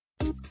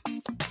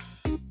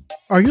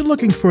Are you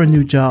looking for a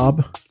new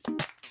job?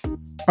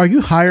 Are you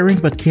hiring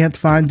but can't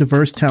find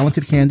diverse,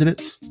 talented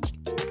candidates?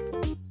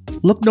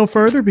 Look no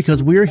further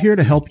because we're here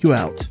to help you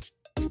out.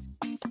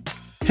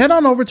 Head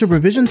on over to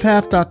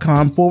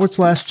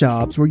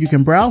revisionpath.com/jobs where you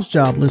can browse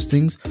job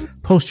listings,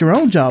 post your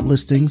own job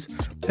listings,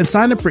 and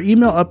sign up for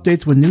email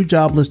updates when new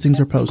job listings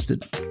are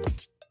posted.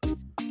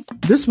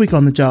 This week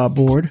on the job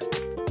board,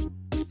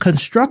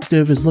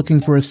 Constructive is looking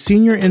for a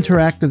senior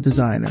interactive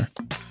designer.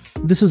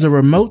 This is a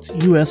remote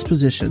U.S.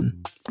 position.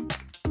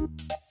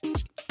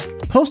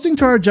 Posting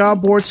to our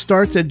job board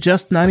starts at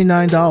just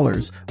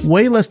 $99,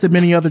 way less than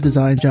many other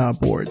design job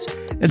boards.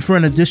 And for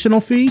an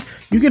additional fee,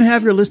 you can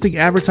have your listing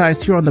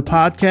advertised here on the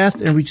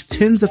podcast and reach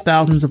tens of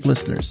thousands of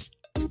listeners.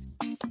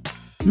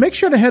 Make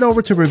sure to head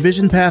over to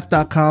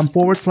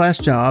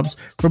revisionpath.com/jobs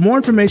for more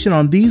information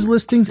on these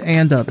listings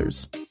and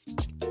others.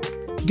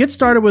 Get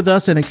started with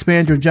us and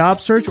expand your job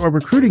search or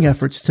recruiting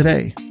efforts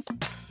today.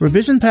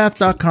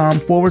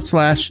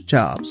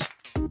 revisionpath.com/jobs.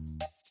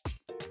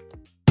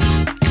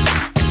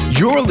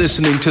 You're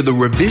listening to the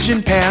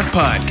Revision Path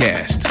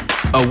Podcast,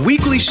 a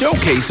weekly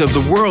showcase of the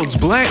world's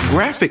Black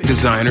graphic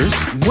designers,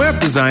 web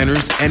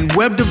designers, and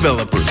web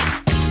developers.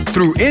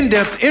 Through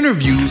in-depth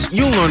interviews,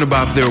 you'll learn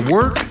about their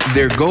work,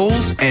 their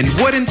goals, and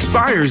what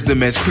inspires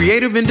them as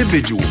creative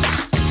individuals.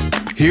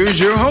 Here's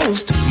your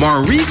host,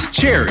 Maurice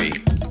Cherry.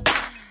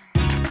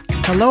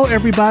 Hello,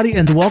 everybody,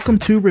 and welcome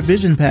to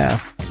Revision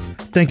Path.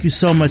 Thank you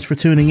so much for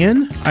tuning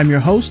in. I'm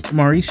your host,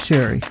 Maurice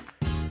Cherry.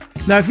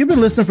 Now, if you've been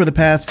listening for the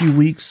past few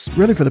weeks,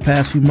 really for the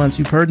past few months,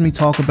 you've heard me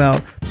talk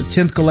about the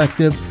 10th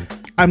Collective.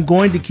 I'm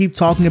going to keep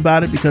talking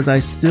about it because I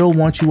still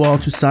want you all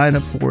to sign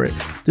up for it.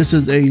 This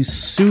is a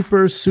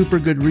super, super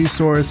good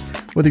resource.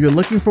 Whether you're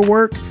looking for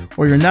work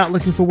or you're not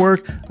looking for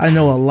work, I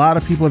know a lot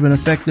of people have been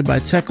affected by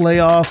tech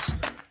layoffs,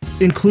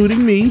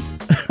 including me.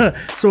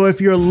 So if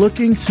you're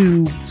looking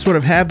to sort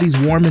of have these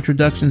warm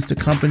introductions to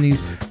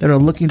companies that are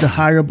looking to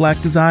hire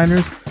Black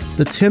designers,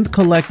 the 10th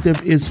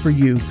Collective is for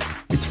you.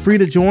 It's free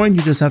to join.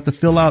 You just have to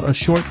fill out a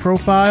short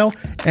profile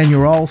and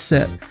you're all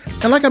set.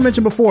 And like I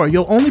mentioned before,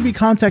 you'll only be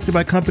contacted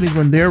by companies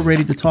when they're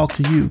ready to talk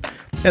to you.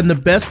 And the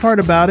best part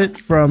about it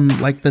from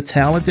like the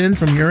talent end,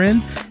 from your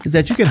end, is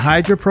that you can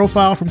hide your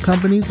profile from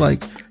companies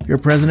like your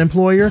present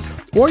employer,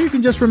 or you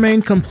can just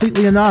remain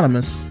completely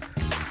anonymous.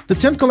 The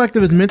 10th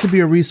Collective is meant to be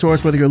a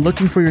resource whether you're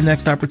looking for your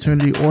next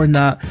opportunity or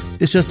not.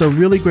 It's just a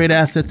really great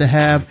asset to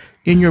have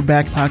in your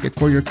back pocket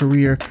for your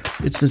career.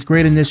 It's this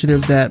great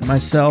initiative that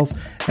myself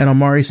and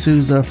Omari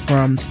Souza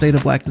from State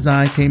of Black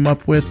Design came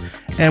up with.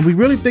 And we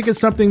really think it's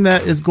something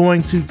that is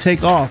going to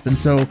take off. And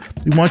so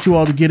we want you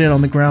all to get in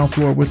on the ground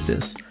floor with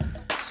this.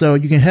 So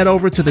you can head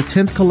over to the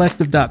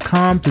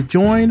 10thcollective.com to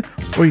join,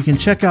 or you can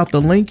check out the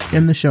link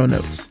in the show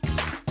notes.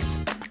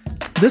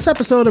 This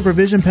episode of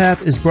Revision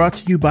Path is brought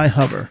to you by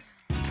Hover.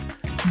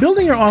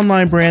 Building your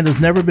online brand has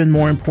never been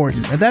more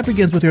important, and that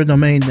begins with your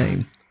domain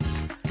name.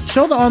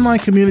 Show the online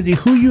community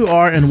who you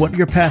are and what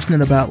you're passionate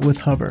about with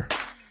Hover.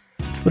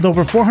 With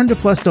over 400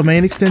 plus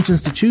domain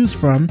extensions to choose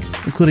from,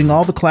 including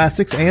all the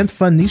classics and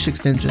fun niche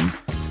extensions,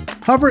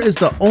 Hover is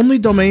the only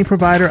domain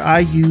provider I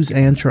use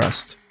and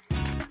trust.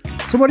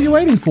 So what are you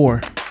waiting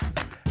for?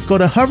 Go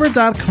to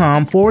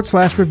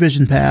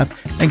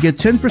hover.com/revisionpath and get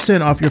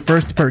 10% off your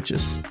first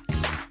purchase.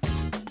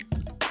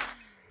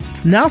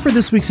 Now for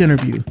this week's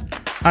interview.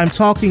 I'm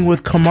talking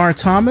with Kamar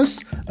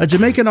Thomas, a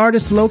Jamaican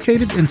artist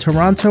located in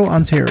Toronto,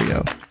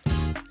 Ontario.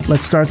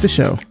 Let's start the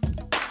show.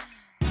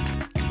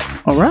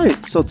 All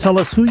right, so tell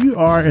us who you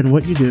are and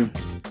what you do.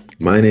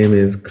 My name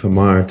is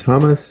Kamar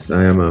Thomas.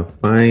 I am a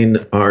fine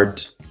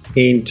art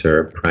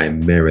painter,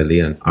 primarily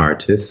an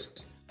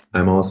artist.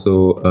 I'm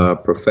also a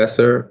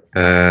professor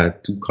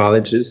at two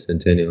colleges,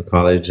 Centennial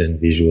College and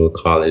Visual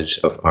College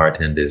of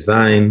Art and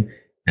Design.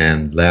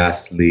 And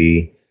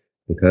lastly,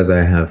 because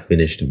I have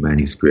finished a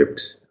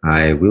manuscript,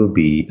 I will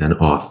be an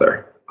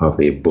author of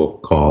a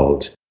book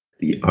called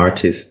The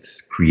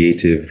Artist's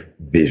Creative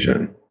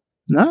Vision.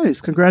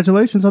 Nice.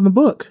 Congratulations on the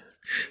book.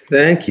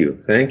 Thank you.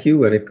 Thank you.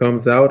 When it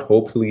comes out,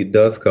 hopefully it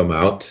does come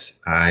out.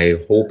 I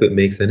hope it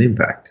makes an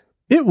impact.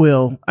 It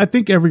will. I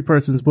think every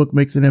person's book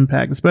makes an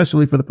impact,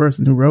 especially for the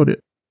person who wrote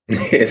it.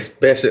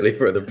 Especially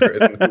for the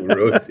person who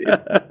wrote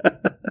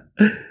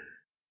it.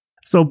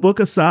 So book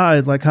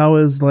aside, like how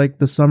has like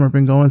the summer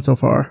been going so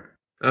far?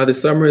 The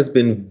summer has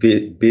been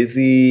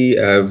busy.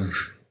 I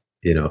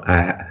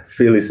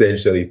fill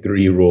essentially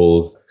three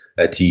roles.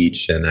 I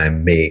teach and I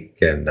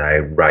make and I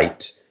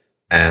write.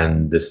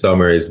 And the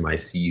summer is my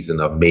season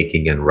of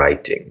making and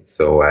writing.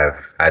 So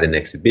I've had an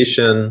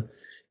exhibition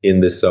in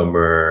the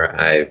summer.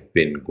 I've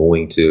been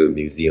going to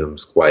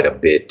museums quite a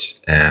bit.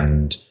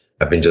 And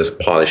I've been just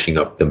polishing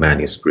up the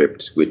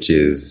manuscript, which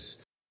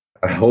is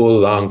a whole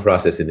long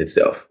process in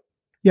itself.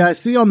 Yeah, I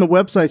see on the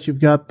website you've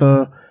got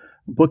the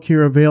book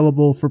here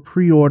available for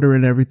pre-order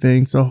and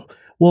everything. So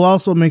we'll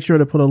also make sure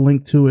to put a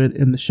link to it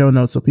in the show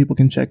notes so people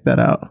can check that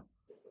out.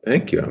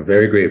 Thank you. I'm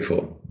very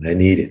grateful. I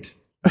need it.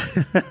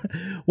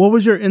 What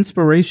was your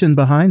inspiration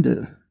behind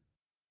it?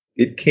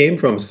 It came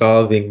from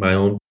solving my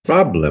own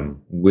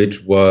problem,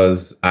 which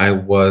was I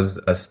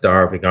was a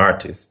starving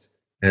artist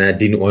and I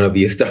didn't want to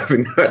be a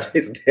starving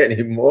artist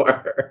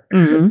anymore.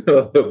 Mm-hmm.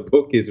 So the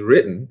book is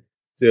written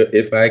to,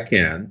 if I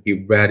can,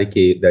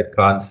 eradicate that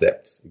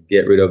concept,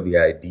 get rid of the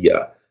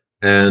idea.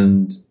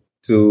 And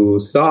to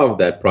solve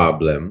that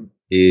problem,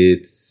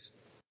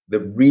 it's the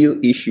real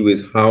issue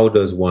is how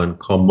does one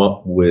come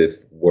up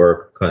with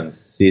work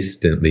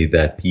consistently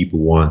that people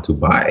want to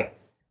buy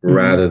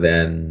rather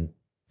than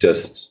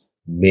just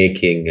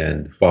making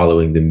and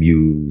following the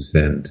muse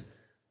and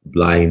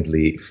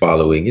blindly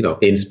following,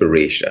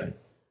 inspiration.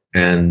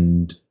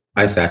 And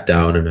I sat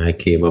down and I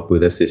came up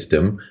with a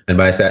system. And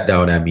by sat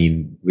down, I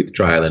mean with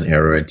trial and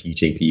error and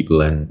teaching people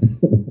and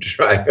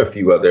trying a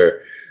few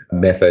other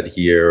method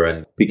here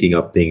and picking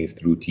up things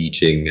through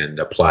teaching and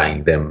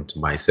applying them to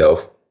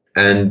myself.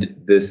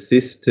 And the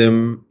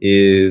system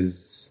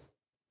is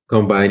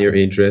combine your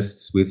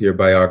interests with your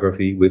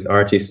biography, with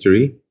art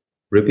history,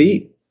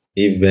 repeat.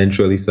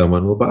 Eventually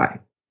someone will buy.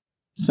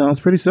 Sounds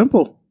pretty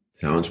simple.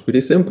 Sounds pretty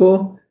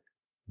simple.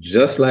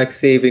 Just like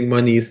saving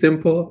money is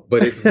simple,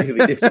 but it's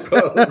really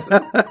difficult.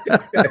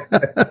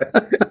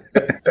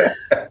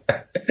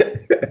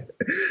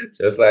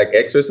 Just like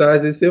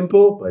exercise is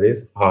simple, but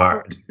it's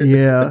hard.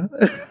 Yeah.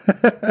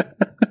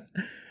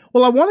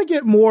 Well, I want to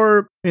get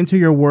more into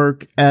your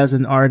work as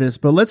an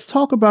artist, but let's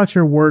talk about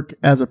your work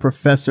as a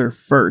professor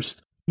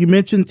first. You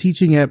mentioned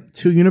teaching at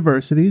 2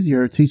 universities.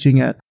 You're teaching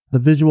at the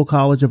Visual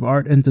College of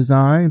Art and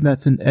Design,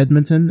 that's in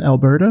Edmonton,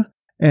 Alberta.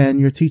 And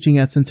you're teaching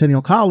at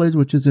Centennial College,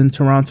 which is in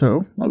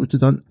Toronto, which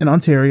is in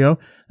Ontario.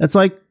 That's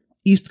like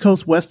East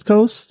Coast, West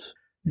Coast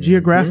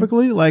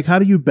geographically. Mm-hmm. Like, how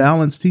do you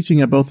balance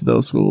teaching at both of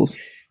those schools?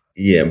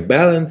 Yeah,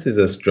 balance is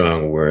a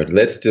strong word.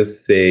 Let's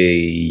just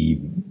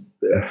say,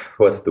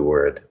 what's the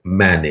word?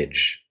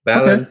 Manage.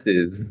 Balance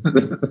is,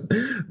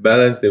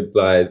 balance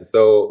implies,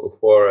 so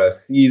for a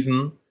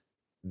season,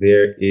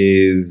 there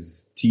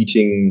is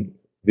teaching.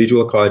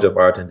 Visual College of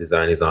Art and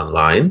Design is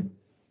online,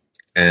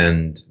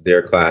 and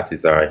their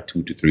classes are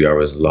 2 to 3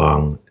 hours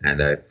long,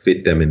 and I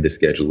fit them in the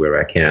schedule where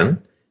I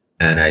can.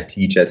 And I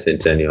teach at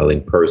Centennial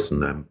in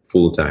person. I'm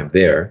full-time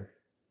there.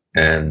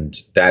 And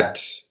that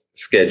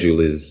schedule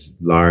is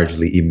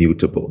largely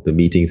immutable. The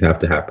meetings have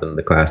to happen,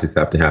 the classes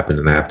have to happen,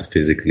 and I have to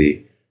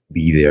physically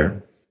be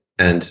there.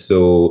 And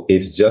so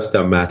it's just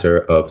a matter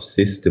of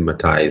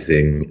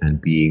systematizing and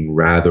being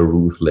rather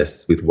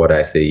ruthless with what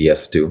I say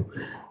yes to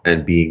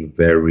and being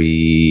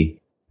very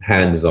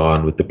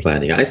hands-on with the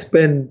planning. I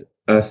spend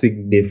a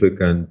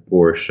significant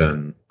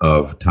portion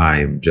of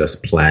time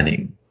just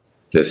planning,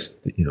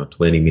 just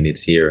 20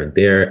 minutes here and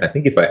there. I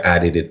think if I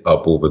added it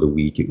up over the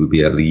week, it would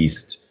be at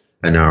least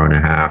an hour and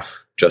a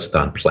half just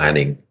on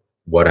planning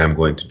what I'm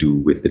going to do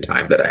with the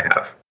time that I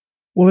have.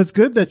 Well, it's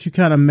good that you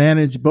kind of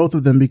manage both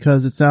of them,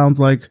 because it sounds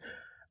like,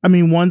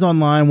 one's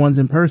online, one's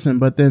in person,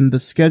 but then the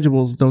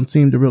schedules don't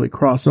seem to really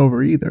cross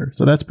over either.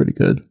 So that's pretty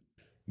good.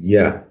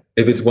 Yeah.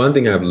 If it's one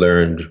thing I've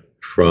learned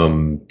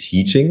from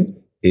teaching,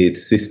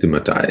 it's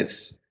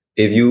systematize.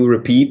 If you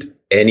repeat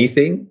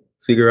anything,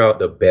 figure out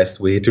the best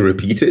way to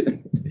repeat it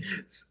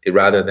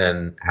rather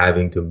than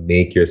having to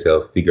make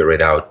yourself figure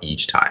it out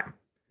each time.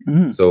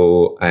 Mm.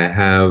 So I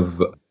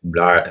have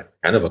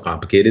kind of a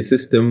complicated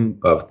system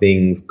of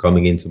things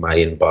coming into my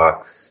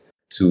inbox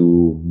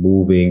to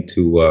moving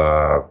to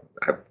I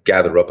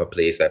gather up a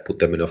place, I put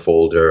them in a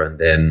folder, and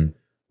then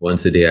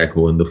once a day I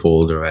go in the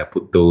folder, I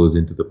put those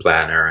into the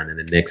planner, and then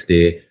the next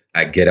day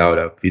I get out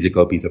a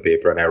physical piece of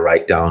paper and I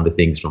write down the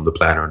things from the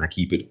planner and I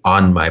keep it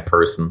on my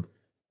person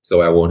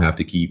so I won't have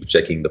to keep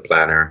checking the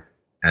planner.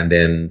 And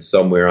then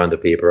somewhere on the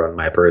paper on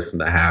my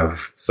person, I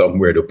have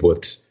somewhere to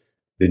put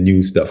the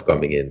new stuff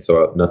coming in,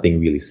 so nothing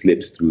really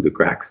slips through the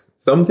cracks.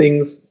 Some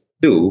things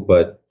do,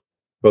 but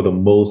for the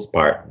most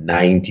part,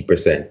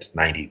 90%,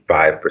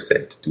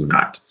 95% do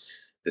not.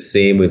 The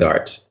same with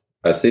art.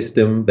 A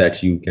system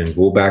that you can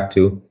go back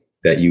to,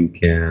 that you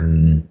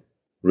can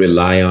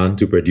rely on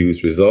to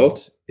produce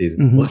results is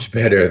much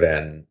better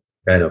than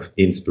kind of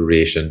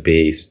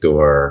inspiration-based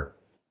or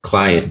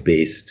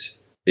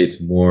client-based. It's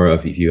more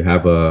of, if you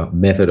have a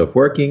method of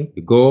working,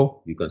 you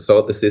go, you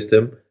consult the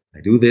system.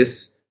 I do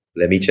this.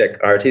 Let me check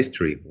art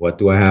history. What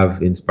do I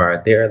have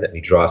inspired there? Let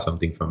me draw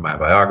something from my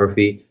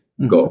biography.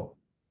 Go.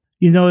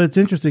 It's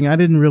interesting. I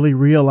didn't really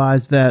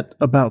realize that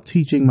about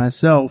teaching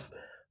myself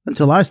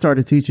until I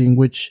started teaching,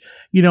 which,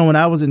 when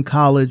I was in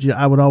college,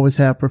 I would always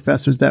have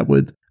professors that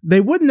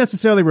they wouldn't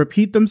necessarily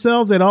repeat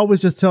themselves. They'd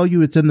always just tell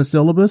you it's in the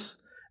syllabus.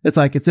 It's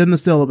like, it's in the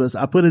syllabus.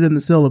 I put it in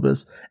the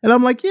syllabus. And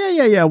I'm like,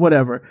 yeah,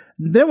 whatever.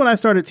 Then when I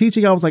started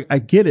teaching, I was like, I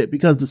get it,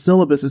 because the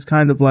syllabus is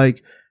kind of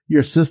like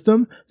your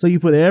system. So you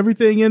put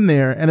everything in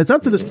there, and it's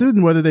up to the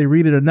student whether they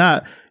read it or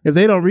not. If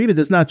they don't read it,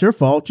 it's not your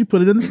fault. You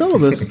put it in the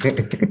syllabus.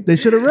 They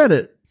should have read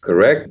it.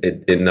 Correct.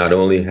 It not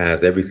only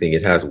has everything,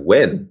 it has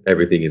when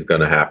everything is going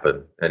to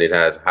happen, and it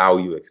has how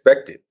you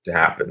expect it to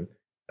happen,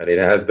 and it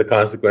has the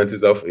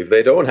consequences of if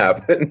they don't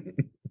happen.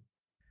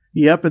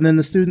 Yep. And then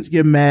the students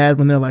get mad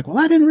when they're like, well,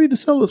 I didn't read the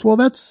syllabus. Well,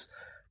 that's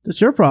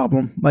your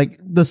problem. Like,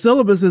 the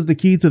syllabus is the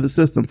key to the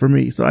system for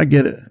me. So I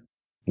get it.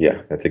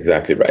 Yeah, that's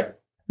exactly right.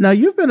 Now,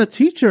 you've been a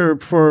teacher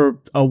for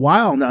a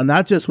while now,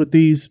 not just with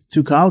these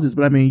two colleges,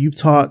 but I mean, you've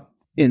taught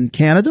in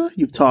Canada,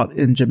 you've taught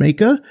in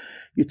Jamaica,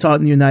 you've taught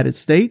in the United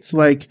States.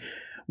 Like,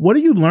 what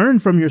do you learn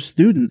from your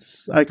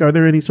students? Like, are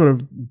there any sort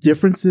of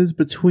differences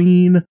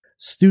between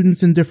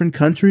students in different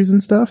countries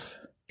and stuff?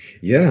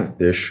 Yeah,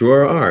 there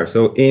sure are.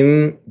 So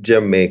in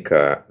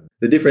Jamaica,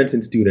 the difference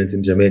in students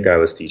in Jamaica, I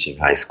was teaching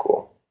high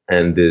school.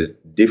 And the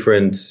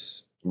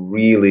difference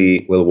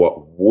really, well,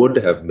 what would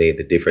have made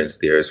the difference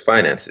there is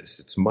finances.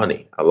 It's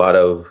money. A lot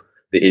of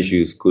the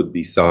issues could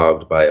be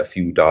solved by a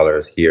few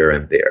dollars here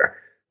and there.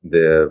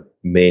 The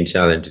main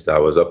challenges I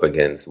was up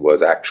against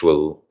was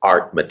actual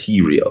art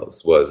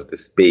materials, was the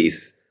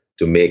space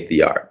to make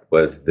the art,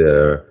 was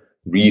the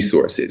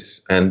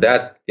resources. And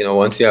that,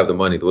 once you have the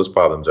money, those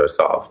problems are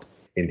solved.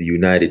 In the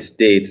United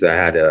States, when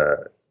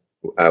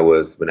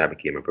I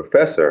became a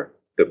professor,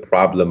 the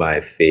problem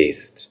I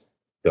faced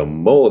the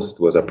most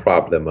was a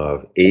problem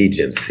of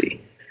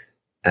agency.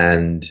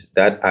 And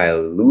that I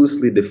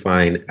loosely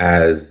define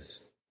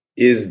as,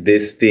 is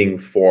this thing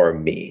for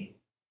me?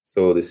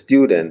 So the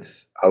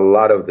students, a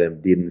lot of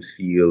them didn't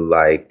feel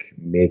like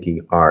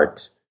making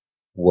art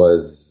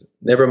was,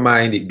 never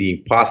mind it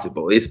being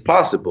possible. It's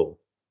possible,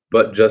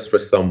 but just for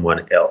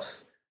someone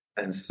else.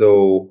 And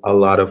so a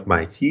lot of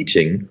my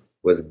teaching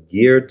was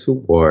geared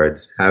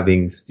towards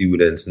having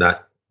students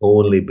not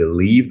only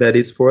believe that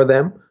it's for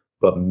them,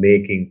 but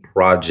making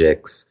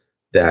projects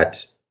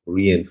that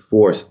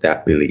reinforce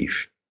that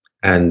belief.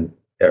 And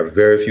there are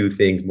very few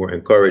things more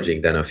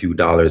encouraging than a few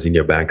dollars in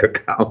your bank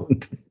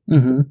account.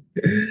 Mm-hmm.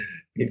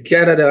 In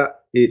Canada,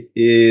 it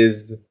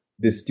is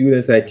the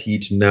students I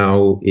teach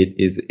now, it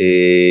is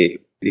the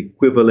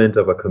equivalent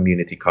of a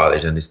community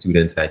college, and the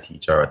students I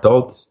teach are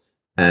adults,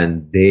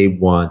 and they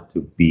want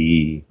to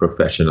be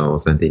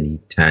professionals and they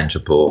need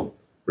tangible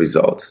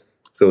results.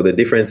 So the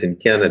difference in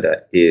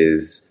Canada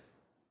is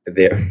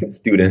their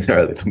students are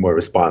a little more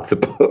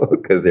responsible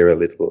because they're a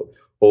little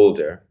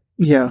older.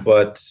 Yeah.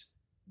 But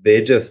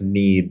they just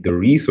need the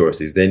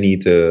resources. They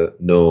need to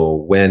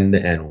know when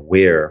and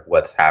where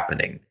what's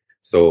happening.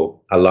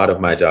 So a lot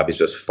of my job is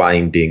just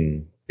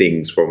finding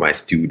things for my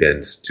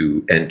students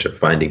to enter,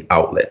 finding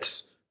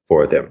outlets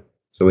for them.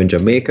 So in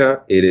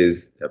Jamaica, it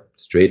is a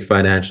straight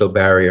financial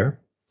barrier.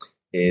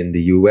 In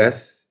the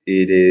US,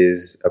 it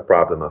is a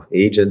problem of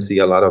agency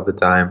a lot of the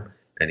time.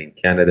 And in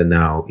Canada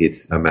now,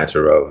 it's a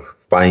matter of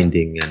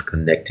finding and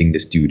connecting the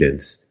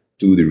students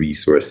to the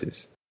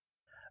resources.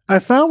 I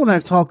found when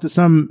I've talked to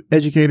some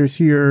educators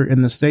here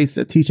in the States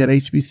that teach at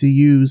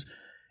HBCUs,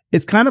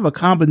 it's kind of a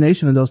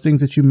combination of those things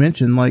that you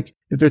mentioned. Like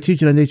if they're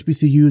teaching at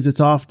HBCUs,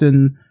 it's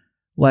often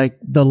like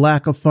the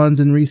lack of funds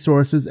and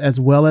resources as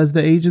well as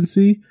the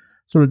agency,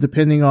 sort of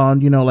depending on,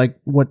 like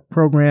what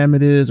program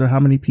it is or how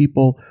many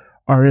people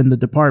are in the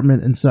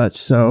department and such.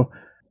 So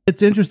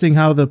it's interesting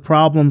how the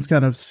problems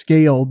kind of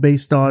scale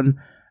based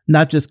on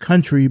not just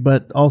country,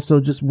 but also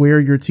just where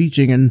you're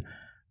teaching and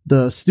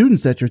the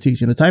students that you're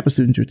teaching, the type of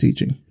students you're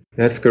teaching.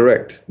 That's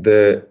correct.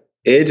 The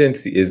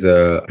agency is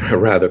a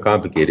rather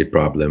complicated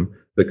problem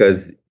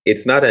because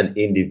it's not an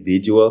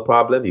individual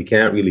problem. You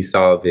can't really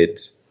solve it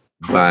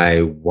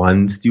by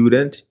one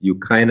student. You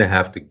kind of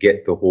have to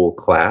get the whole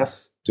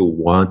class to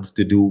want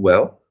to do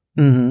well.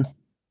 Mm-hmm.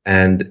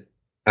 And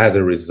as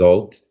a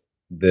result,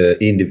 the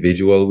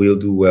individual will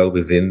do well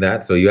within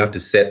that. So you have to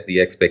set the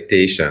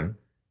expectation,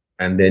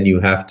 and then you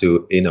have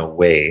to, in a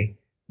way,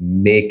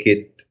 make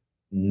it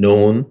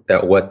known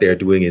that what they're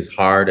doing is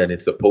hard and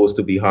it's supposed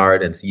to be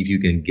hard, and see if you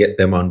can get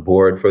them on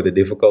board for the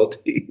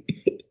difficulty.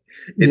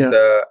 It's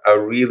a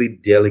really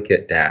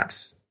delicate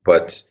dance.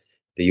 But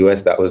the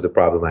US, that was the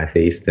problem I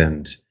faced.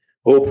 And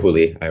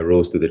hopefully I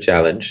rose to the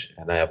challenge,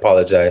 and I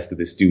apologize to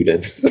the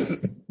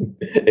students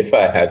if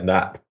I had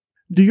not.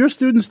 Do your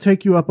students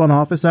take you up on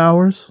office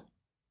hours?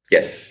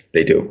 Yes,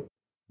 they do.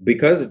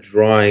 Because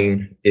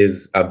drawing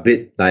is a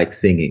bit like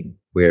singing,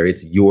 where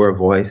it's your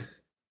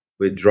voice.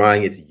 With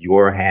drawing, it's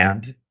your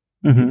hand.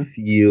 Mm-hmm. It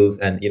feels,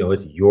 and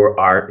it's your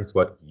art. It's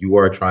what you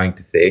are trying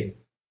to say.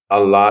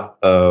 A lot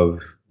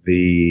of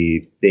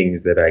the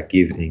things that I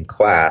give in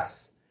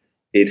class,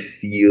 it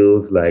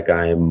feels like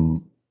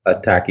I'm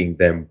attacking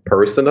them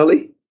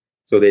personally.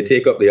 So they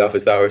take up the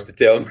office hours to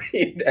tell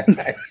me that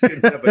I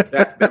should have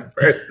attacked them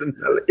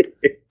personally.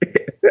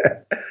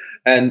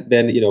 And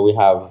then, we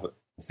have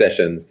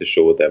sessions to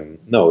show them,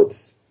 no,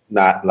 it's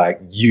not like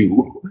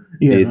you.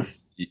 Yeah.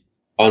 It's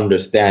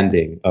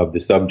understanding of the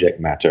subject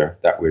matter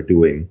that we're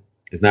doing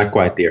is not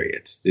quite there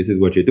yet. This is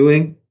what you're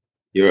doing.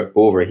 You're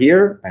over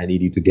here. I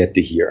need you to get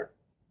to here.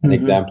 An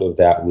example of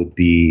that would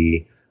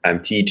be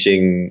I'm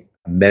teaching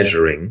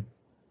measuring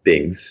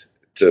things,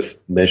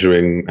 just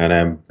measuring.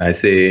 And I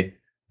say,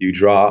 you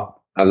draw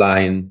a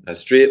line, a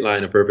straight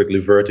line, a perfectly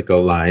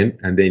vertical line,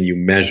 and then you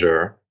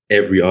measure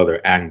every other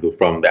angle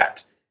from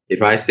that.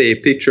 If I say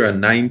picture a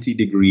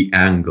 90-degree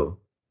angle,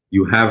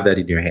 you have that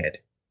in your head.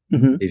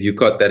 Mm-hmm. If you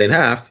cut that in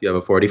half, you have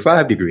a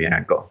 45-degree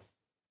angle.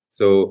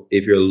 So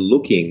if you're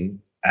looking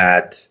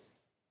at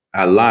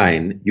a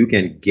line, you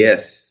can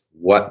guess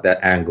what that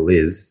angle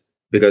is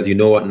because you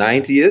know what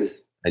 90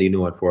 is and you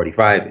know what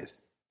 45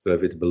 is. So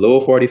if it's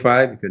below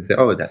 45, you can say,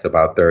 oh, that's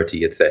about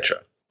 30, etc.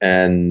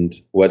 And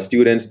what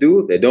students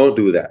do, they don't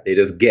do that. They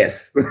just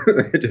guess.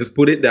 They just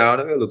put it down.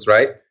 Oh, it looks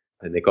right.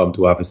 And they come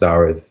to office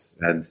hours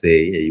and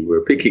say, hey, you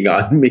were picking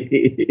on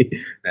me.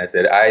 And I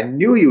said, I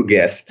knew you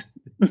guessed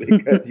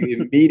because you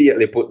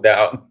immediately put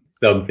down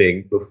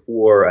something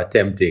before I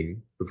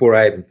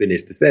even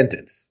finished the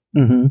sentence.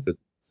 Mm-hmm.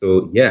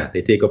 So yeah,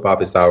 they take up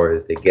office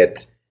hours. They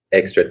get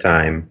extra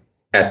time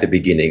at the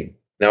beginning.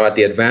 Now, at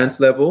the advanced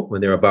level,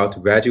 when they're about to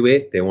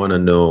graduate, they want to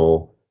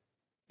know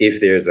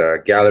if there's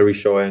a gallery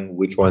showing,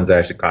 which ones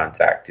I should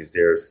contact. If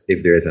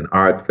there's an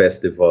art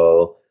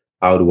festival,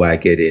 how do I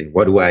get in?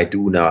 What do I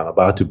do now? I'm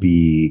about to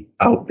be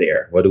out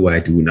there. What do I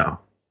do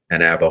now?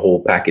 And I have a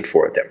whole packet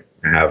for them.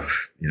 I have,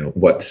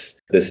 what's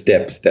the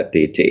steps that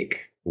they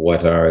take?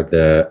 What are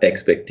the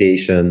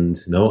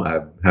expectations? I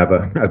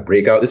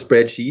break out the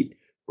spreadsheet.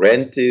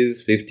 Rent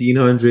is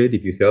 $1,500.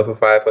 If you sell for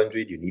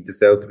 $500, you need to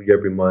sell 3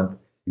 every month.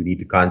 You need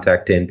to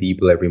contact 10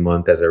 people every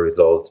month. As a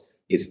result,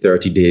 it's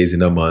 30 days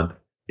in a month.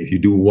 If you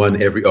do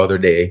 1 every other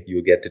day,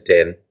 you'll get to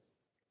 10.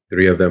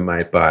 3 of them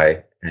might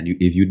buy. And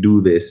if you do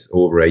this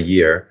over a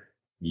year,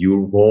 you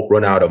won't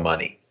run out of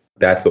money.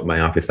 That's what my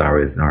office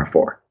hours are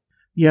for.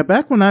 Yeah,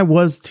 back when I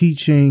was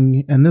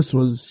teaching, and this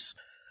was,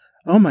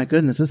 oh my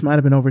goodness, this might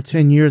have been over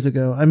 10 years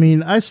ago. I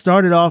mean, I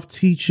started off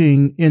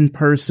teaching in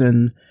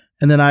person,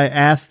 and then I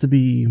asked to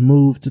be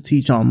moved to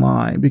teach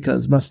online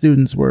because my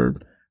students were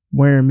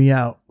wearing me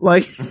out.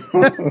 Like,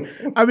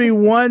 I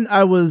mean,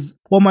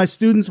 my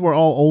students were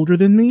all older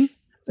than me.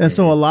 And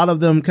so a lot of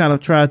them kind of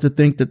tried to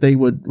think that they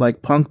would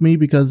like punk me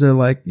because they're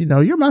like,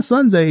 you're my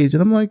son's age.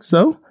 And I'm like,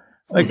 so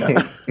like,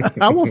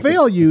 I will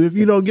fail you if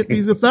you don't get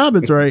these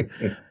assignments right.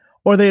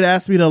 Or they'd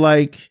ask me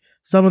to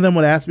some of them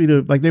would ask me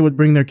to they would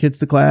bring their kids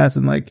to class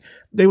and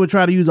they would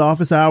try to use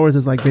office hours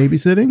as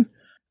babysitting.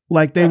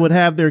 Like they would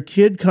have their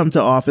kid come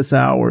to office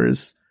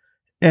hours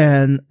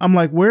and I'm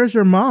like, where's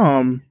your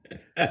mom?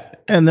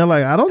 And they're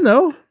like, I don't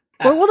know.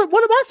 Well, what am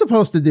I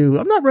supposed to do?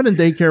 I'm not running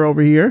daycare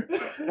over here.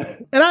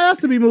 And I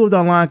asked to be moved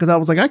online because I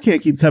was like, I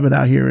can't keep coming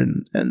out here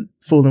and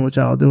fooling with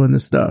y'all doing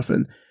this stuff.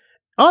 And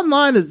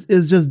online is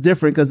just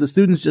different because the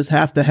students just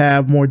have to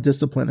have more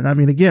discipline. And I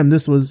mean, again,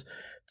 this was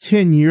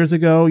 10 years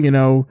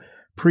ago,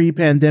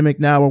 pre-pandemic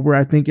now where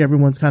I think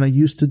everyone's kind of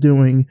used to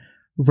doing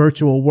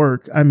virtual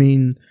work. I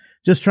mean,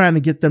 just trying to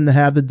get them to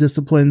have the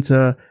discipline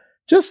to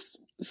just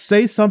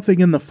say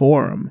something in the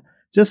forum.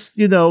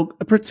 Just,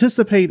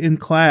 participate in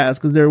class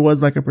because there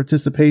was a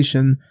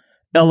participation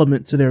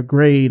element to their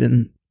grade.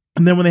 And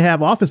then when they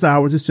have office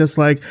hours, it's just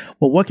well,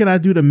 what can I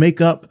do to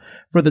make up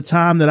for the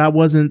time that I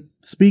wasn't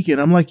speaking?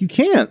 I'm like, you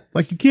can't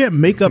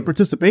make up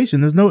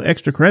participation. There's no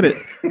extra credit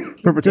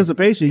for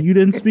participation. You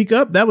didn't speak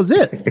up. That was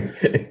it.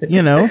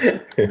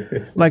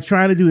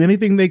 Trying to do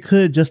anything they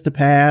could just to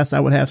pass. I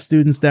would have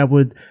students that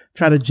would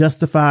try to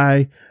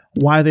justify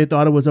why they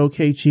thought it was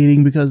okay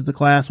cheating because the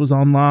class was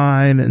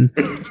online. And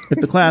if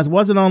the class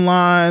wasn't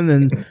online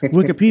and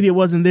Wikipedia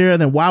wasn't there,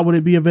 then why would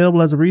it be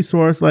available as a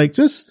resource? They're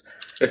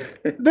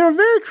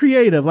very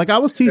creative. I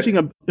was teaching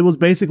it was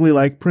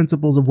basically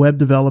principles of web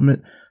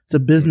development to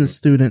business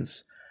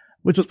students,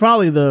 which was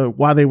probably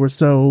why they were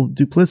so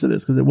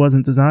duplicitous because it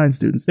wasn't design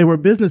students. They were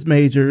business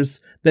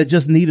majors that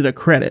just needed a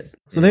credit.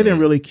 So they didn't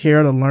really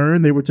care to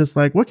learn. They were just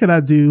like, what can I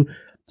do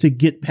to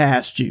get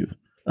past you,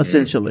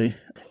 essentially?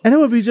 And it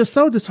would be just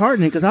so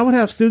disheartening because I would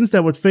have students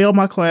that would fail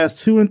my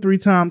class 2 and 3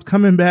 times,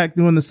 coming back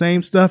doing the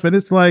same stuff. And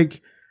it's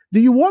like,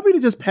 do you want me to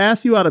just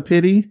pass you out of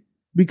pity?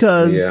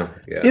 Because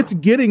it's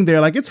getting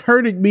there. It's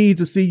hurting me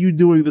to see you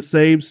doing the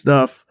same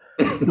stuff.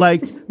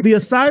 The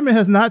assignment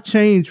has not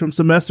changed from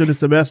semester to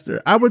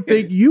semester. I would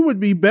think you would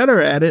be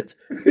better at it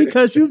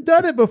because you've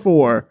done it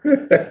before.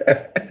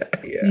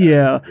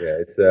 Yeah.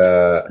 It's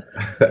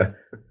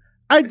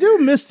I do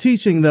miss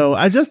teaching though.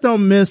 I just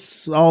don't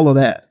miss all of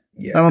that.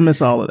 Yeah. I don't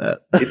miss all of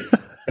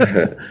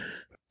that.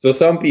 So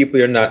some people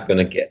you're not going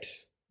to get.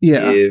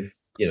 Yeah. If,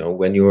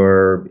 when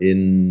you're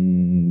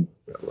in,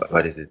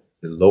 the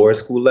lower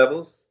school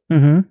levels,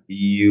 of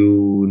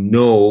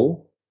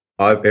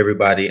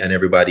everybody and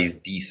everybody's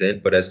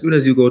decent. But as soon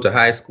as you go to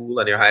high school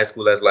and your high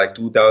school has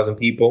 2,000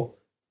 people,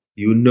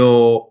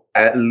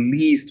 at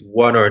least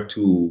 1 or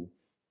 2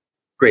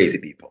 crazy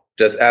people.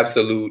 Just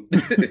absolute.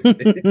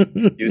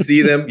 You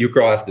see them, you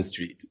cross the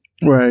street.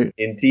 Right.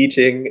 In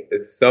teaching,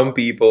 some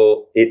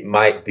people, they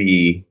might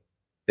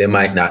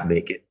not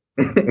make it.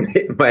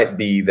 It might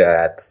be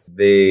that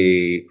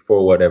they,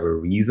 for whatever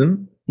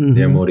reason,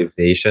 their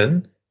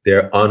motivation,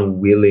 they're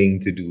unwilling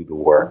to do the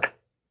work.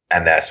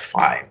 And that's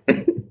fine.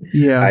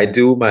 Yeah. I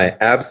do my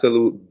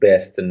absolute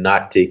best to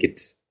not take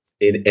it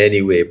in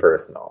any way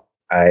personal.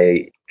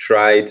 I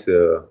try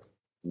to,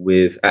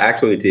 I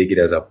actually take it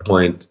as a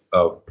point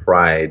of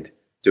pride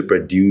to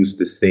produce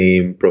the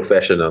same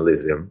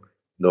professionalism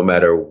no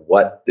matter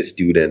what the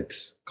student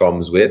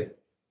comes with.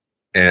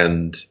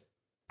 And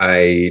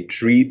I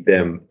treat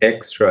them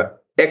extra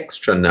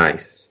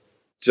nice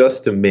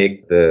just to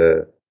make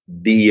the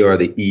D or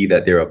the E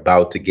that they're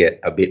about to get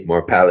a bit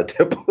more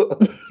palatable.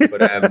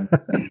 But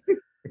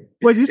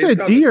Wait, did you say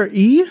coming. D or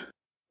E?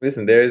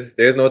 Listen, there's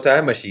no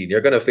time machine.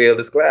 You're gonna fail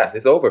this class.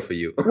 It's over for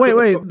you.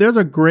 Wait. There's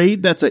a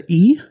grade that's a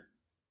E?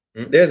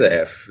 There's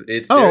a F.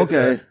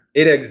 Okay.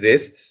 It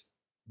exists,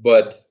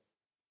 but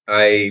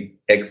I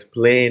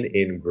explain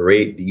in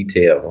great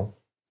detail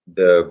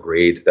the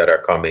grades that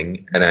are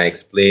coming, and I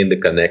explain the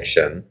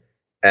connection,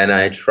 and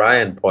I try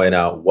and point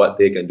out what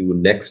they can do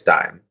next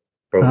time,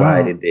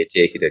 provided they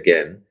take it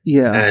again.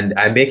 Yeah. And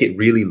I make it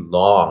really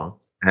long,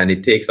 and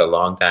it takes a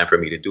long time for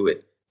me to do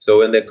it. So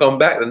when they come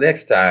back the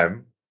next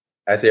time,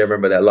 I say,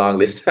 remember that long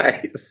list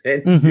I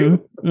sent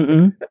you?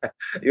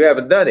 You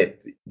haven't done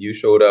it. You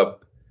showed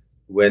up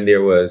when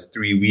there was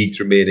 3 weeks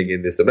remaining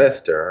in the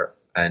semester,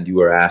 and you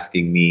were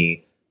asking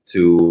me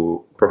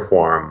to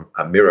perform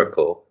a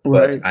miracle.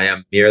 Right. But I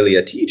am merely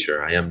a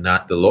teacher. I am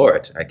not the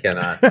Lord. I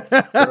cannot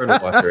turn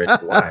water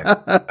into wine.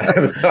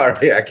 I'm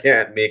sorry. I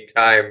can't make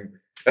time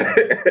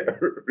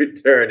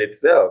return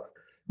itself.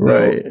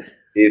 Right. So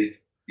if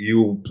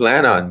you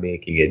plan on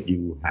making it,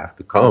 you have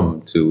to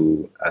come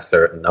to a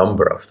certain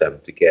number of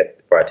them to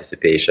get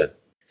participation.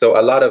 So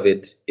a lot of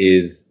it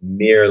is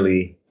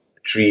merely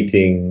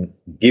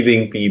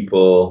giving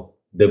people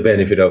the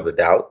benefit of the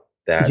doubt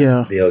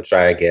that they'll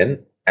try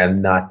again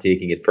and not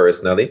taking it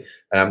personally.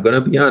 And I'm going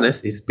to be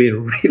honest, it's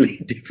been really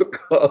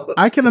difficult.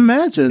 I can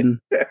imagine.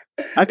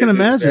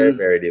 Very,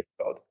 very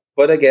difficult.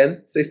 But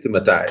again,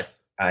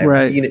 systematize.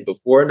 I've seen it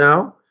before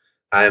now.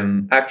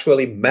 I'm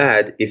actually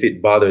mad if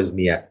it bothers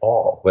me at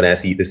all when I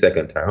see it the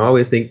second time. I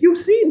always think, you've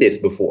seen this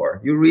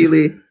before. You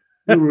really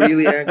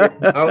angry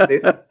about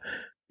this?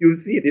 You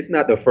see it. It's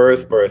not the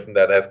first person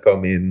that has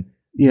come in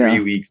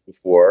 3 weeks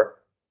before.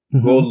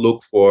 Go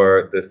look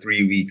for the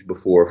 3 weeks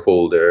before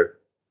folder,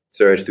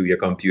 search through your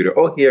computer.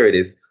 Oh, here it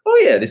is. Oh,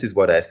 yeah, this is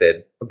what I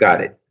said.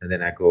 Got it. And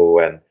then I go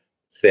and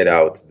set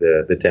out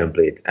the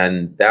template.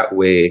 And that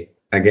way,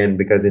 again,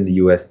 because in the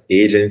US,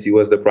 agency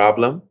was the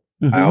problem,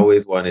 I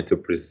always wanted to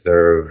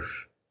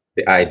preserve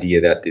the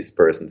idea that this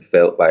person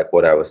felt like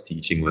what I was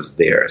teaching was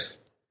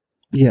theirs.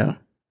 Yeah.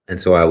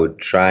 And so I would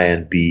try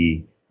and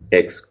be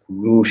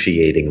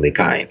excruciatingly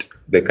kind,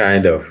 the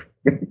kind of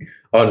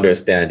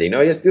understanding.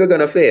 No, you're still going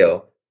to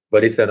fail,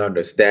 but it's an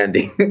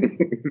understanding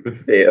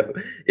fail.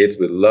 It's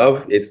with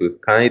love, it's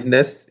with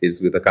kindness, it's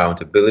with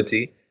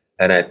accountability.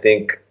 And I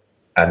think,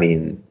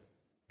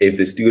 if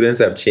the students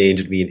have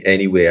changed me in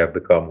any way, I've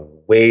become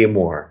way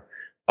more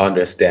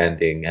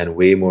understanding and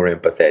way more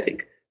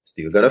empathetic.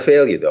 Still gonna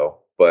fail you though,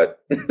 but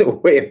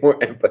way more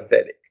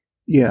empathetic.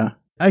 Yeah,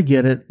 I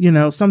get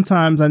it.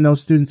 Sometimes I know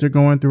students are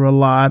going through a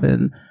lot,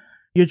 and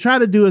you try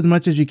to do as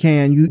much as you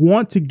can. You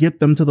want to get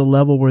them to the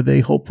level where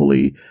they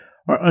hopefully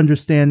are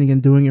understanding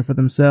and doing it for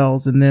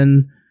themselves. And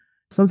then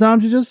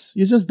sometimes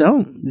you just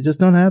don't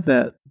have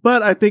that.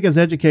 But I think as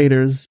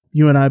educators,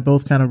 you and I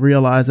both kind of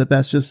realize that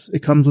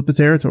it comes with the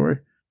territory.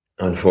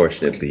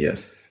 Unfortunately,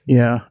 yes.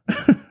 Yeah.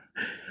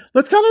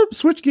 Let's kind of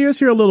switch gears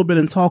here a little bit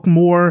and talk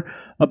more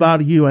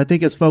about you. I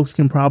think as folks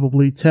can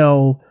probably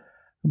tell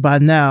by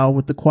now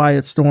with the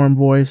quiet storm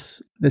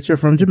voice that you're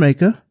from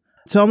Jamaica.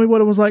 Tell me what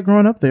it was like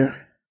growing up there.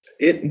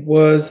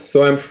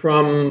 So I'm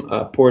from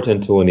Port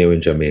Antonio in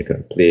Jamaica,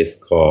 a place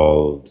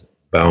called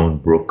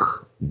Bound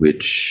Brook,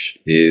 which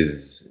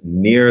is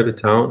near the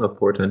town of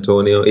Port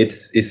Antonio.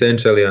 It's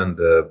essentially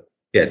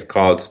it's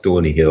called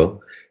Stony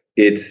Hill.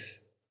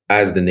 It's,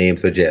 as the name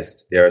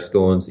suggests, there are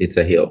stones, it's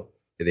a hill.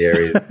 There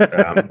is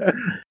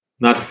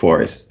not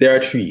forests. There are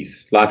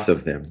trees, lots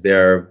of them.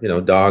 There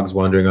are, dogs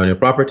wandering on your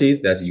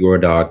properties. That's your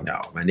dog now.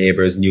 My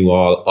neighbors knew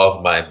all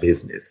of my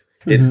business.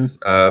 It's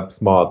a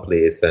small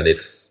place, and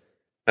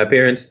my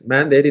parents,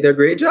 man, they did a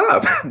great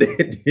job. They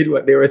did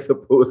what they were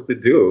supposed to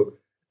do.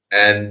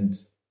 And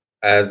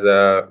as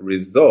a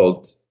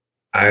result,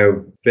 I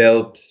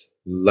felt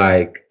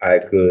like I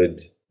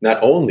could,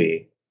 not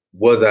only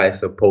was I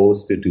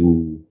supposed to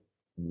do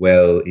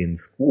well in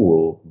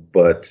school,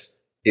 but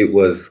it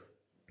was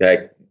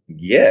like,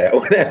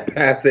 when I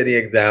pass any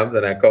exams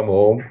and I come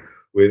home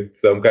with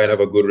some kind of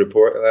a good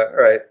report, all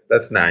right,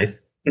 that's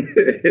nice.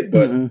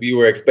 But we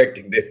were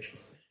expecting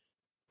this.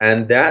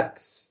 And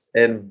that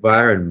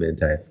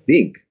environment, I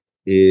think,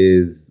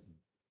 is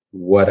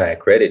what I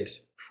credit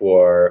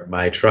for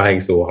my trying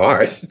so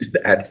hard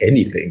at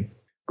anything.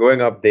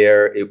 Growing up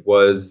there, it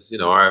was,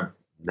 our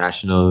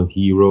national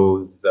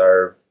heroes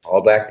are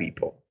all Black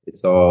people.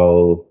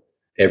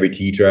 Every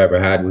teacher I ever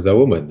had was a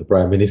woman. The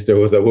prime minister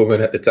was a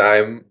woman at the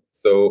time.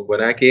 So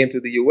when I came to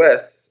the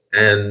US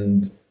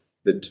and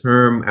the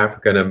term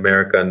African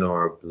American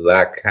or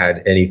Black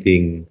had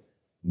anything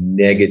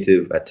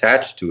negative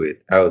attached to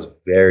it, I was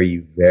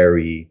very,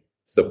 very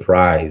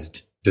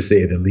surprised, to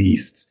say the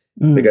least,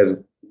 because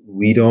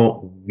we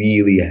don't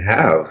really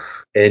have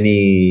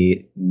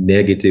any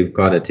negative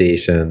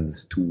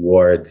connotations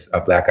towards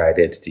a Black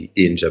identity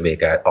in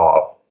Jamaica at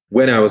all.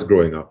 When I was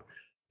growing up,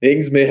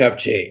 things may have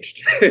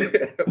changed,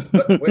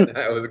 but when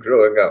I was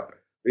growing up,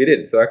 we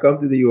didn't. So I come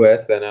to the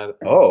US and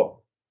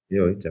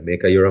in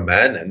Jamaica, you're a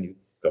man, and you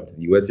come to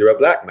the US, you're a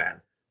Black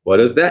man. What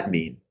does that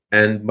mean?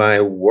 And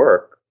my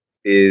work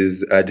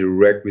is a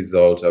direct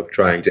result of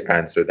trying to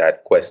answer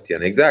that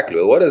question exactly.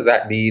 Well, what does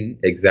that mean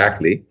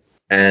exactly?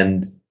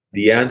 And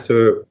the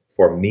answer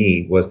for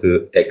me was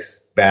to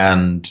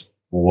expand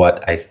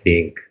what I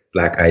think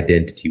Black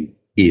identity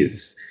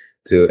is,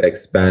 to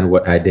expand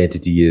what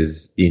identity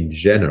is in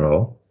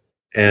general.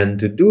 And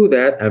to do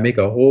that, I make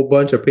a whole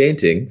bunch of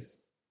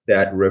paintings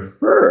that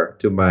refer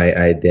to my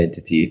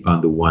identity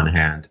on the one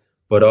hand,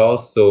 but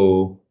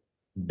also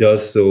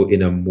does so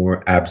in a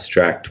more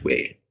abstract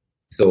way.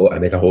 So I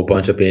make a whole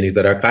bunch of paintings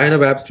that are kind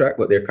of abstract,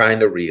 but they're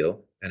kind of real.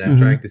 And I'm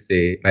trying to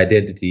say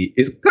identity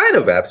is kind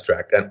of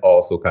abstract and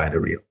also kind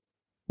of real.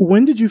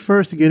 When did you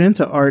first get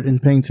into art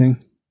and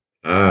painting?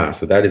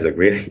 So that is a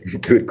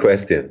great, good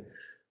question.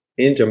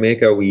 In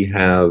Jamaica, we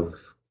have,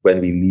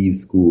 when we leave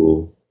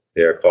school,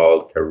 they're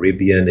called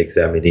Caribbean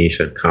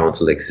Examination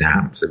Council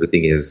exams.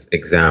 Everything is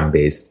exam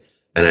based.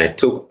 And I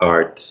took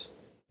art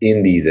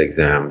in these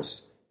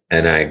exams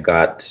and I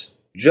got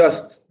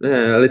just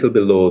a little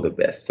below the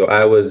best. So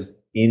I was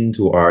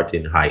into art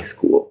in high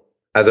school.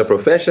 As a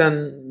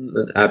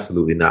profession,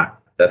 absolutely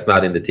not. That's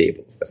not in the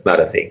tables. That's not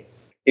a thing.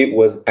 It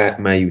was at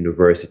my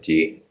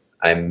university.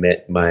 I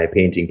met my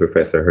painting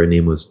professor. Her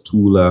name was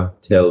Tula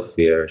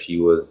Telfair. She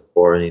was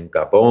born in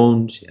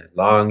Gabon. She had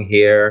long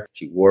hair.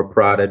 She wore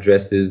Prada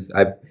dresses.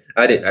 I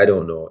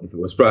don't know if it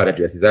was Prada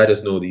dresses. I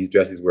just know these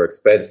dresses were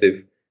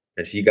expensive,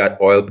 and she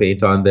got oil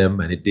paint on them,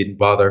 and it didn't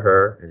bother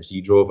her. And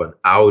she drove an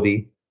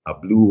Audi, a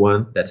blue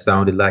one that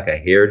sounded like a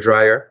hair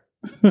dryer,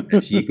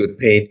 and she could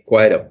paint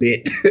quite a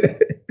bit.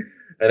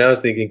 And I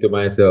was thinking to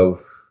myself,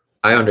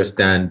 I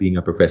understand being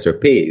a professor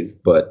pays,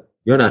 but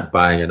you're not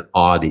buying an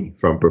Audi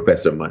from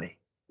Professor Money.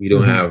 We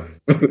don't have.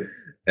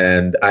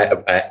 And I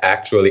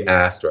actually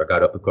asked her, I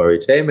got up the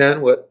courage, hey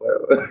man, what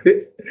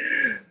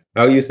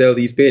how you sell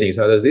these paintings?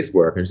 How does this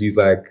work? And she's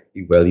like,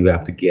 well, you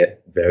have to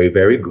get very,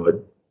 very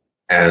good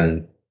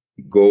and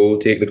go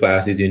take the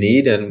classes you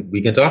need, and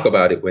we can talk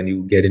about it when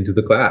you get into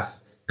the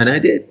class. And I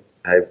did.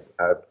 I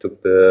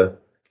took the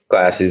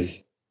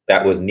classes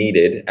that was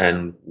needed.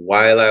 And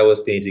while I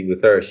was painting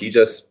with her, she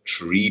just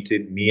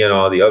treated me and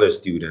all the other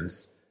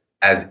students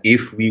as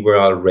if we were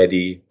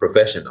already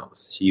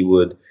professionals. She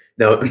would,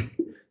 now,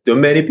 to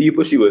many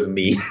people, she was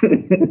mean,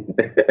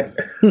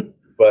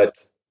 but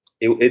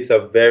it's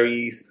a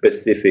very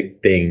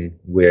specific thing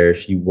where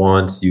she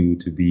wants you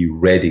to be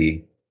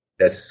ready.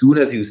 As soon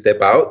as you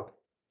step out,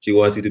 she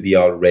wants you to be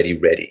already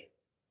ready.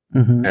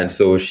 And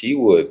so she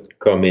would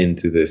come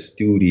into the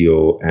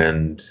studio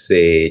and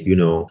say, you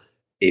know,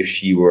 if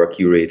she were a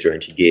curator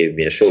and she gave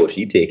me a show,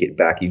 she'd take it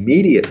back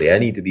immediately. I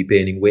need to be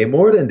painting way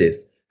more than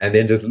this. And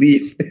then just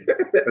leave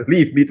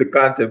me to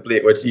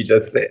contemplate what she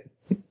just said.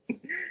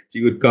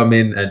 She would come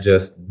in and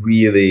just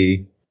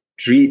really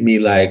treat me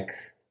like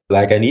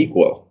an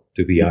equal,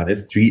 to be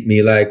honest. Treat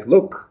me like,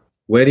 look,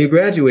 when you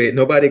graduate,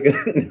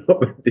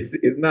 this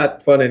is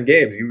not fun and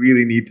games. You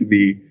really need to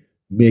be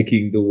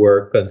making the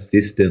work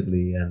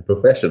consistently and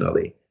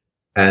professionally.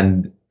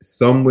 And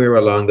somewhere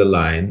along the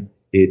line,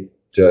 it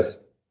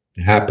just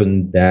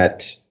happened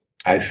that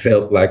I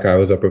felt like I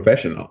was a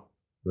professional.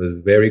 It was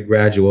very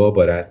gradual,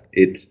 but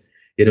it's,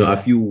 you know, a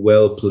few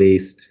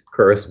well-placed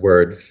curse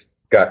words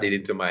got it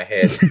into my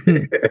head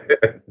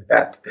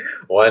that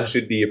one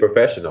should be a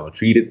professional,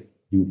 treated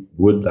you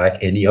would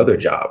like any other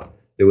job.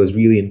 It was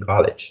really in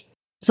college.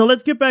 So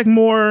let's get back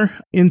more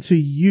into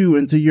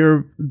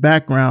your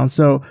background.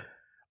 So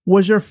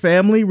was your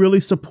family really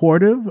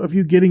supportive of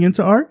you getting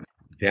into art?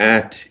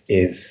 That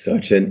is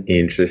such an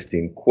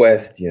interesting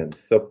question.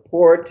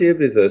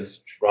 Supportive is a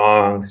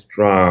strong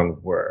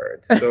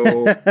word.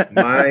 So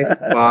my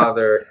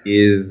father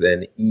is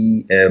an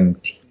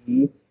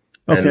EMT.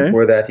 And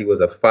before that, he was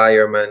a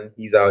fireman.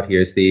 He's out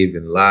here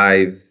saving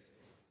lives.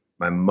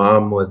 My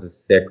mom was the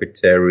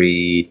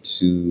secretary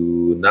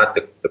to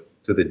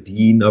the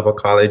dean of a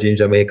college in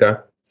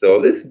Jamaica.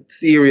 So this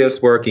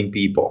serious working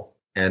people.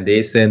 And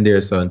they send their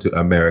son to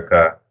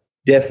America,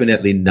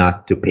 definitely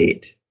not to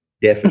paint.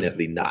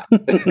 Definitely not.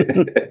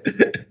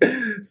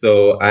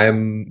 So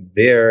I'm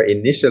there.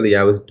 Initially,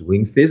 I was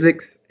doing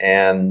physics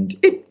and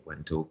it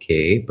went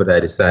okay. But I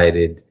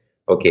decided,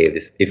 okay,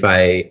 if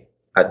I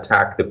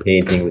attack the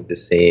painting with the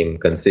same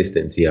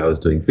consistency I was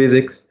doing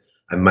physics,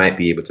 I might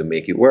be able to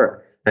make it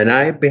work. And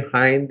I,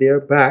 behind their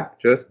back,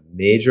 just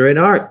major in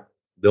art.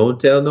 Don't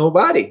tell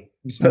nobody.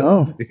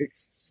 Just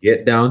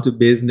get down to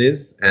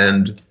business.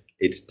 And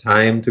it's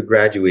time to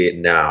graduate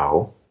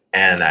now.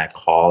 And I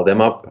call them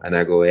up and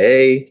I go,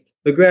 hey,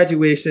 the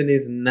graduation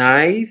is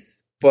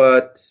nice,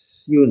 but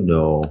you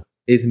know,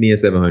 it's me and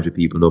 700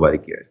 people. Nobody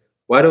cares.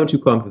 Why don't you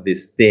come to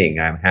this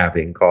thing I'm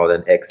having called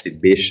an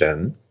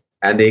exhibition?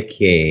 And they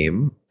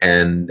came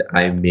and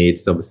I made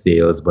some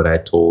sales, but I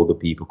told the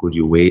people, could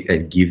you wait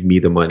and give me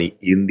the money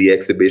in the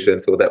exhibition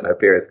so that my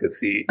parents could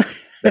see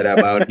that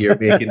I'm out here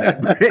making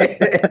that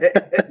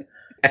bread?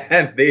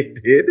 And they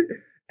did.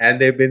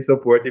 And they've been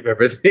supportive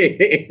ever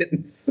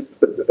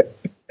since.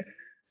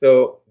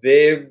 So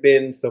they've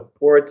been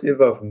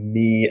supportive of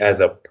me as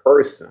a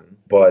person,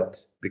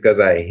 but because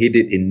I hid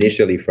it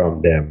initially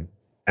from them,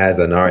 as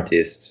an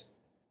artist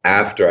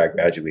after I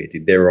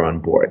graduated, they were on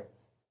board.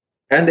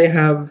 And they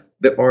have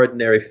the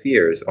ordinary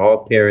fears.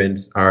 All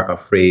parents are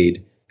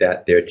afraid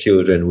that their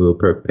children will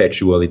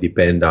perpetually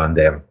depend on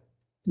them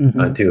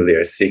until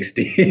they're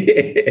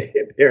 60.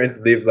 Parents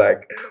live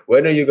like,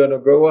 when are you going to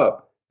grow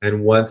up?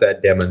 And once I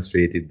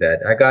demonstrated that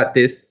I got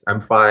this,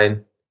 I'm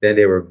fine, then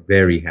they were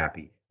very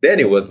happy. Then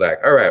it was like,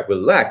 all right,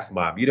 relax,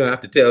 Mom. You don't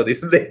have to tell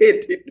this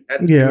lady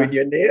that's doing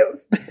your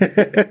nails.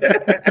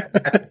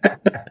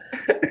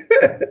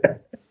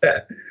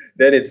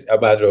 Then it's a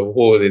matter of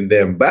holding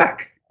them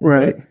back.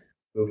 Right.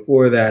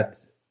 Before that,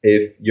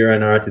 if you're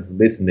an artist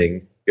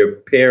listening, your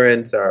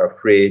parents are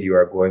afraid you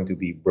are going to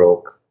be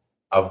broke.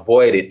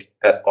 Avoid it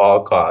at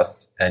all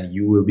costs, and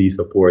you will be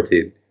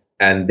supported.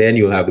 And then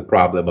you'll have the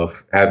problem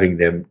of telling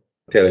them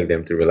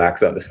to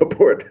relax on the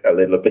support a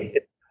little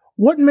bit.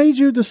 What made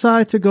you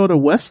decide to go to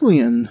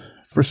Wesleyan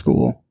for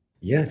school?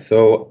 Yeah,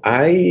 so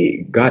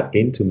I got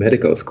into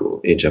medical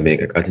school in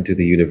Jamaica, got into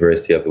the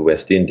University of the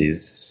West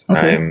Indies.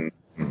 Okay. I'm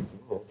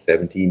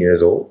 17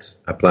 years old,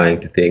 applying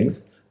to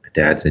things. My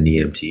dad's an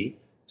EMT.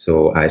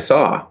 So I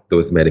saw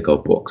those medical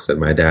books, and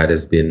my dad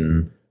has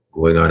been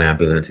going on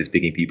ambulances,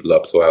 picking people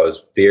up. So I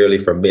was fairly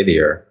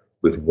familiar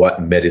with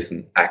what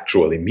medicine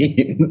actually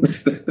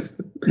means.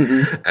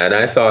 And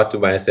I thought to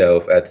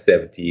myself at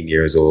 17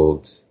 years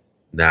old,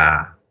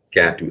 nah,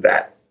 can't do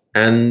that.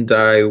 And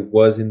I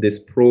was in this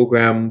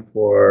program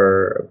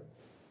for,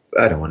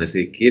 I don't want to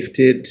say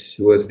gifted, it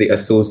was the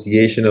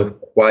Association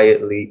of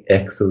Quietly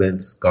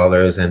Excellent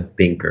Scholars and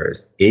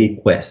Thinkers.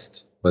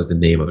 AQuest was the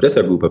name of it. Just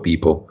a group of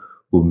people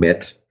who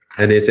met.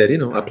 And they said,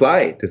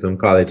 apply to some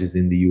colleges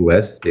in the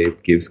US. They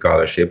give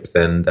scholarships.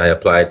 And I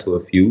applied to a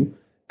few.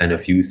 And a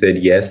few said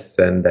yes.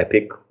 And I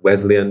picked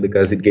Wesleyan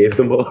because it gave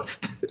the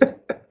most.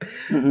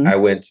 I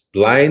went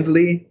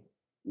blindly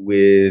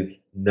with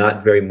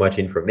not very much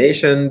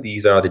information.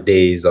 These are the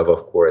days of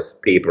course,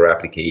 paper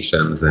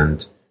applications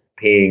and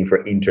paying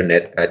for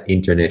internet at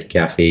internet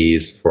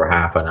cafes for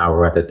half an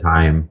hour at a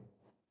time.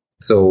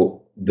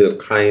 So the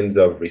kinds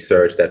of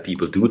research that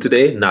people do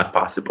today, not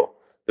possible.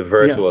 The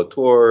virtual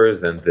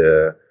tours and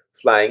the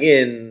flying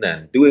in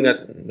and doing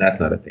that,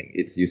 that's not a thing.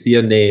 It's you see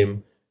a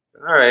name,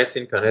 all right, it's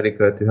in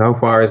Connecticut. How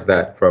far is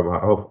that from,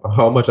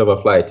 how much of a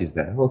flight is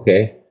that?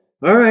 Okay,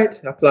 all right,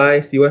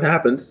 apply, see what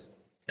happens.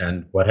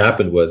 And what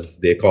happened was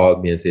they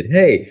called me and said,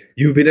 hey,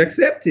 you've been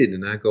accepted.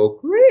 And I go,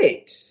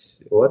 great.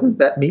 What does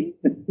that mean?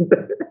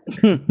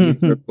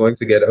 You're going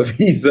to get a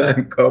visa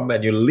and come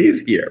and you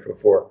live here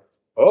before.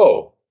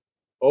 Oh,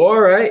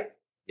 all right.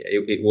 Yeah,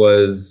 it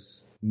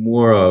was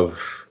more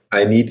of,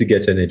 I need to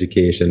get an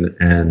education,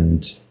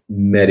 and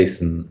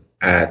medicine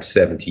at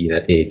 17,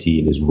 at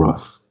 18 is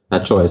rough.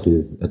 That choice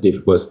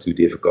was too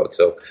difficult.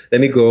 So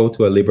let me go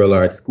to a liberal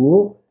arts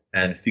school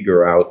and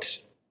figure out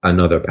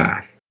another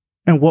path.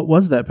 And what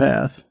was that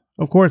path?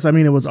 Of course, I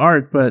mean, it was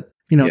art, but,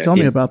 tell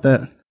me about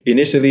that.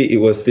 Initially, it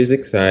was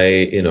physics.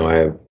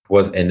 I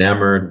was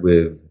enamored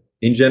with,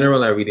 in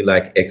general, I really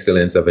like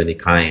excellence of any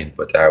kind,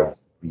 but I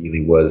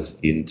really was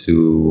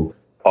into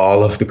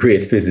all of the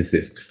great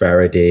physicists,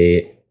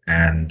 Faraday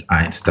and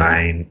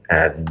Einstein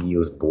and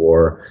Niels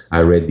Bohr.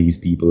 I read these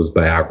people's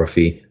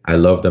biography. I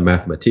loved a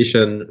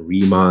mathematician,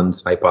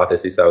 Riemann's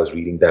hypothesis. I was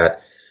reading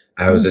that.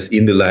 I was just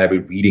in the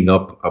library reading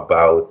up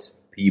about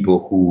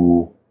people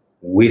who,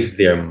 with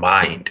their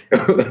mind,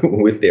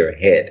 with their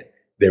head,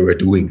 they were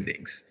doing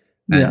things.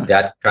 And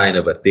that kind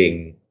of a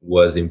thing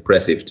was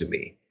impressive to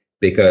me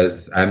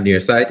because I'm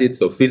nearsighted.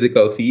 So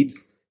physical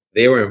feats,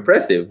 they were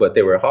impressive, but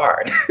they were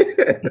hard.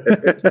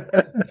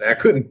 I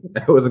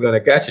wasn't going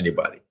to catch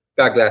anybody.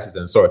 Got glasses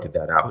and sorted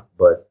that out.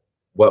 But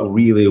what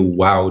really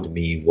wowed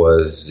me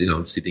was,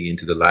 sitting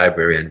into the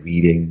library and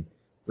reading,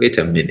 wait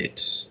a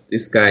minute,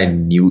 this guy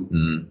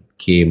Newton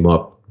came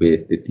up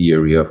with the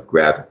theory of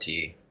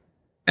gravity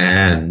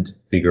and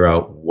figure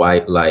out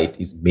white light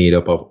is made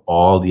up of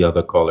all the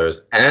other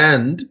colors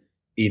and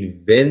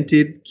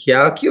invented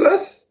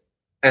calculus.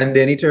 And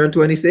then he turned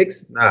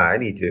 26. I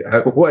need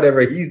to,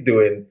 whatever he's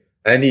doing,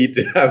 I need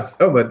to have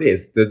some of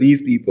this. So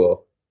these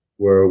people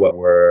were what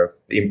were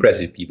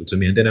impressive people to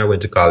me. And then I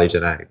went to college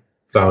and I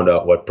found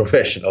out what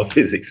professional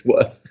physics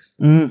was,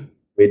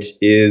 which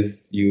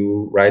is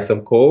you write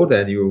some code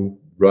and you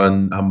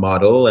run a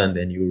model and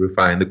then you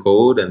refine the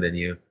code and then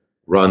you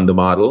run the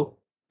model.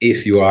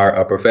 If you are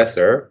a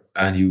professor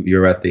and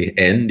you're at the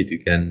end, if you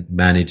can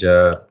manage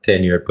a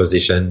tenured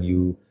position,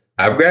 you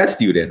have grad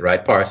student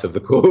write parts of the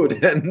code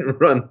and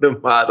run the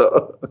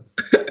model.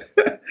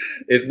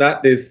 It's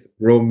not this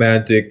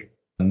romantic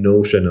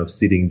notion of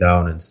sitting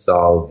down and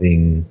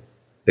solving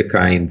the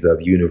kinds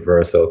of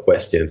universal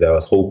questions I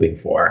was hoping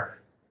for.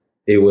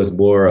 It was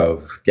more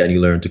of, can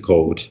you learn to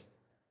code?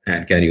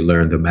 And can you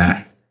learn the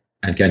math?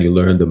 And can you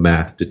learn the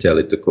math to tell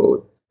it to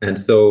code? And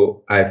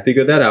so I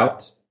figured that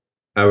out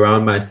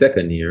around my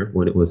second year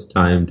when it was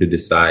time to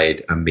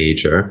decide a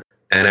major.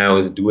 And I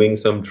was doing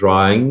some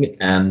drawing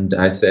and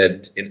I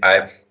said,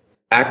 I've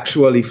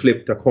actually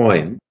flipped a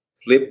coin,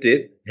 flipped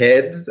it,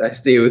 heads, I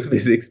stay with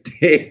physics,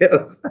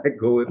 tails, I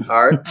go with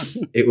art.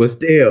 It was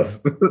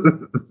tails.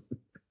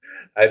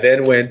 I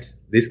then went,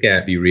 this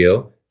can't be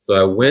real. So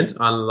I went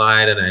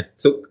online and I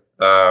took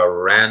a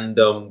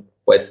random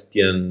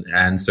question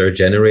answer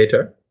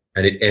generator,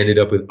 and it ended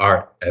up with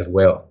art as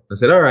well. I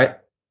said, all right,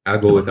 I'll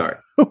go with art.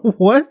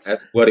 What?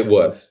 That's what it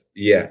was.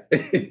 Yeah.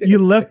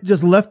 You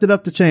just left it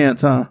up to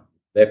chance, huh?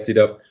 Left it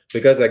up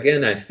because,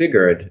 again, I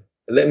figured,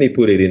 let me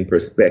put it in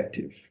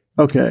perspective.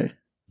 Okay.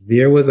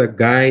 There was a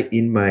guy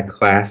in my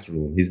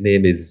classroom. His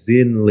name is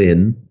Zin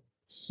Lin.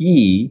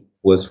 He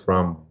was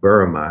from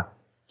Burma.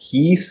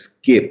 He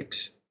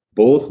skipped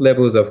both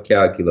levels of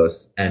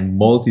calculus and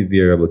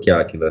multivariable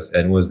calculus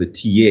and was the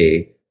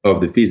TA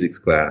of the physics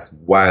class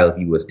while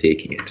he was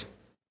taking it.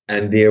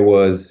 And there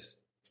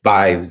was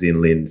 5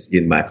 Zinlins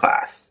in my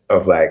class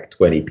of like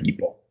 20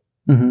 people.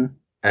 Mm-hmm.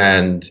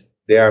 And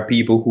there are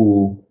people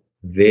who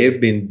they've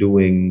been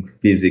doing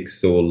physics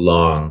so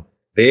long.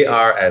 They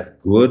are as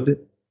good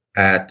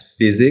at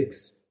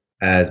physics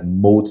as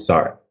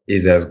Mozart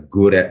is as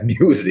good at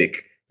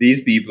music.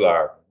 These people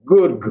are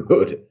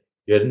good.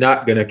 You're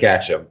not going to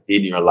catch them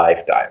in your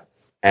lifetime.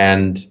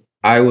 And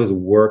I was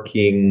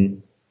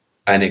working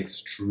an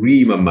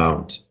extreme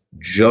amount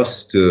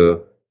just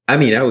to, I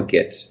would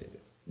get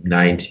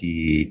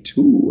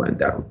 92 and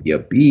that would be a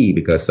B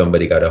because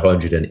somebody got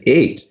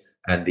 108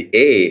 and the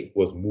A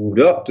was moved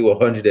up to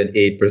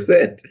 108%.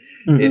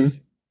 Mm-hmm.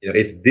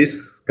 It's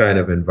this kind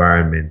of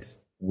environment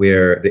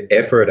where the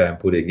effort I'm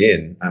putting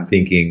in, I'm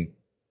thinking,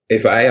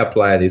 if I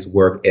apply this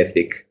work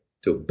ethic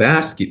to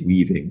basket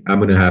weaving, I'm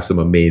going to have some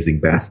amazing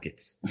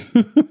baskets.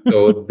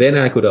 So then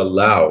I could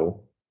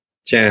allow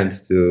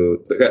chance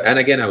to, and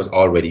again, I was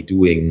already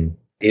doing,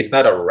 it's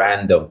not a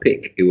random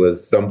pick. It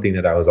was something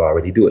that I was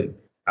already doing.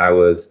 I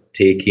was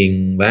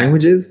taking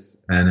languages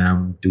and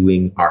I'm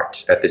doing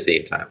art at the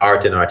same time,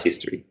 art and art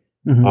history,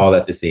 all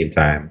at the same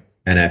time.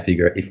 And I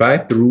figure if I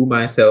threw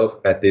myself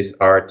at this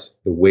art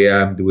the way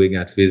I'm doing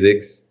at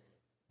physics,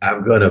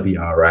 I'm going to be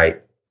all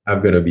right.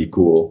 I'm going to be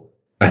cool.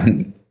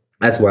 And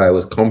that's why I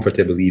was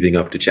comfortable leaving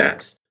up to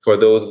chance. For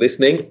those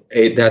listening,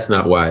 hey, that's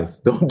not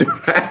wise. Don't do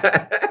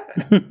that.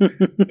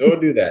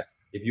 Don't do that.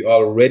 If you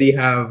already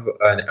have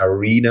an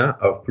arena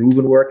of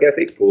proven work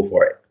ethic, go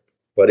for it.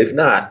 But if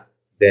not,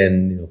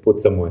 then put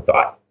some more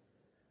thought.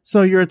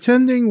 So you're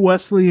attending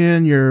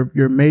Wesleyan, you're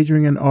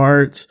majoring in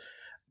art,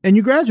 and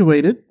you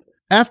graduated.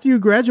 After you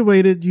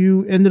graduated,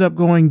 you ended up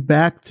going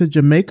back to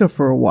Jamaica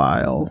for a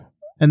while,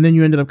 and then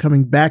you ended up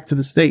coming back to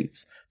the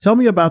States. Tell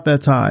me about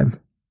that time.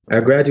 I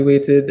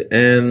graduated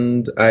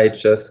and I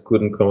just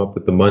couldn't come up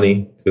with the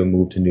money to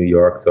move to New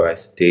York. So I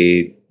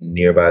stayed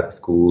nearby the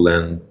school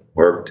and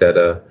worked at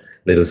a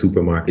little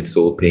supermarket,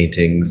 sold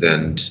paintings,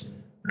 and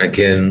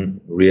again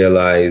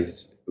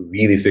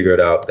really figured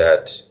out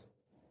that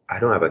I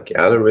don't have a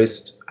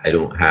gallerist. I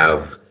don't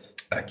have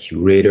a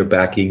curator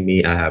backing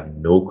me. I have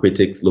no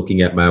critics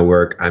looking at my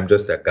work. I'm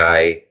just a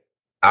guy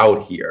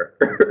out here,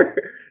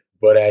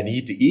 but I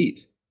need to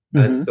eat.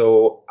 Mm-hmm. And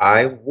so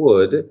I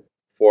would,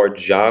 for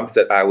jobs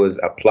that I was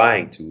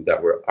applying to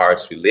that were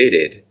arts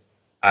related,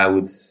 I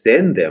would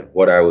send them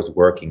what I was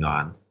working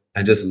on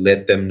and just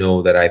let them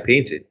know that I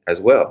painted as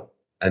well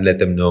and let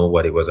them know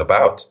what it was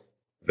about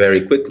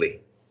very quickly.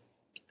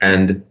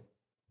 And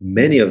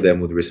many of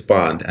them would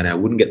respond and I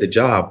wouldn't get the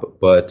job,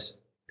 but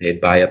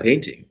they'd buy a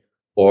painting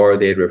or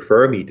they'd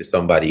refer me to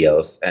somebody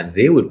else and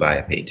they would buy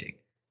a painting.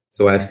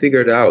 So I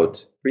figured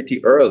out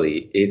pretty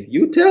early, if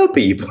you tell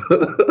people,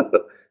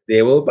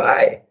 they will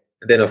buy.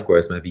 And then, of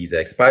course, my visa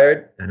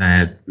expired and I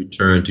had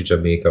returned to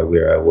Jamaica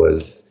where I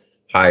was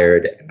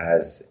hired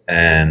as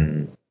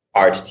an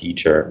art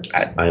teacher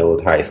at my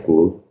old high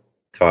school,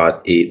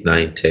 taught 8th,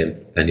 9th,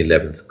 10th, and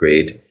 11th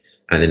grade.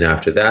 And then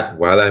after that,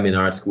 while I'm in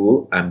art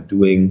school, I'm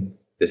doing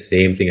the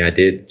same thing I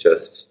did.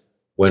 Just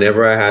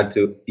whenever I had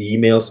to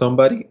email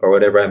somebody or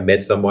whenever I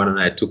met someone and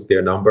I took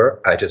their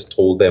number, I just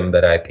told them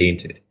that I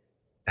painted.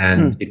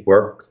 And it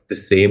worked the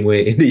same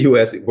way in the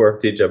US it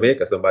worked in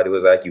Jamaica. Somebody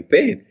was like, you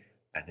paint?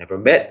 I never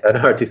met an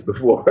artist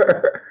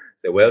before.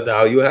 So, well,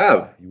 now you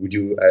have.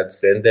 I'd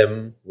send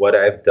them what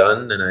I've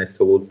done and I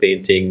sold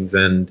paintings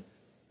and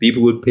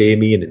people would pay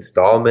me in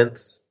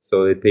installments.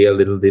 So they'd pay a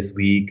little this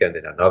week and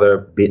then another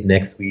bit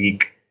next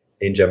week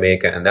in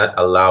Jamaica. And that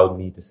allowed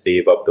me to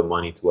save up the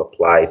money to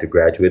apply to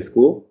graduate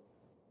school.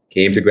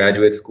 Came to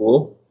graduate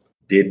school,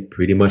 did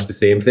pretty much the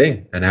same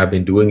thing. And I've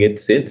been doing it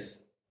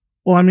since.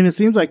 Well, I mean, it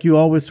seems like you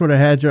always sort of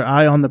had your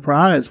eye on the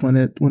prize when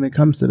it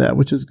comes to that,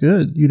 which is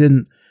good. You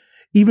didn't,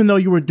 even though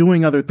you were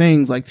doing other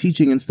things like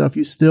teaching and stuff,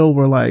 you still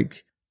were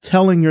like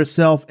telling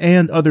yourself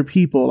and other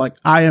people, like,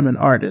 I am an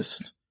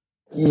artist.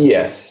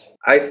 Yes.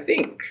 I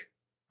think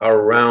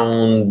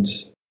around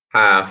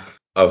half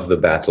of the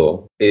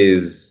battle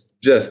is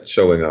just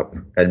showing up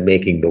and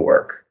making the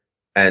work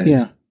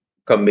and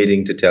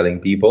committing to telling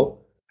people.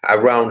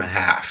 Around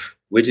half,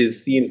 which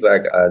seems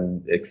like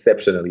an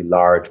exceptionally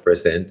large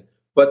percent.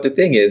 But the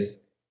thing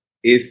is,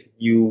 if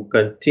you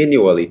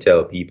continually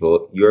tell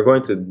people, you're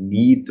going to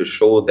need to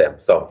show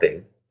them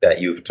something that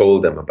you've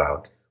told them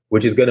about,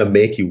 which is going to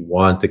make you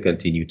want to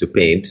continue to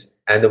paint.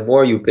 And the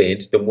more you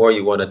paint, the more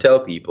you want to tell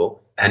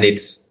people. And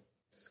it's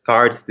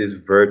starts this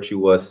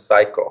virtuous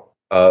cycle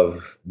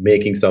of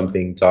making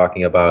something,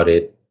 talking about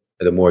it.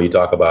 The more you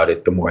talk about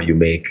it, the more you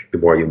make, the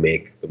more you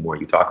make, the more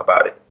you talk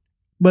about it.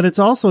 But it's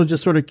also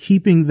just sort of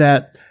keeping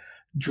that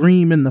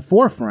dream in the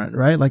forefront,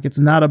 right? Like it's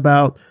not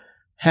about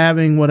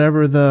having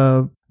whatever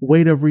the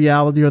weight of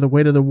reality or the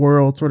weight of the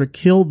world sort of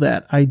kill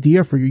that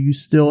idea for you. You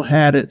still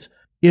had it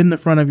in the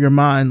front of your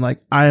mind. Like,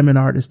 I am an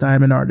artist. I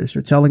am an artist.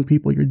 You're telling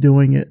people you're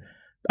doing it.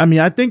 I mean,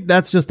 I think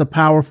that's just a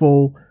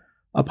powerful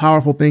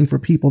thing for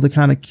people to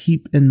kind of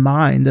keep in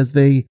mind as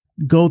they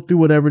go through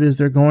whatever it is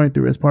they're going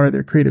through as part of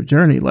their creative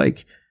journey.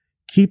 Like,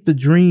 keep the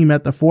dream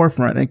at the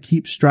forefront and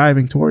keep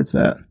striving towards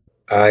that.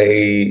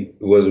 I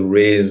was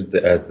raised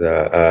as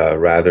a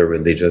rather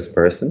religious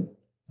person.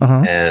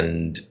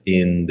 And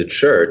in the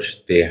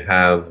church, they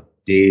have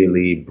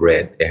daily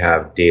bread. They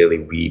have daily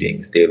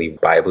readings, daily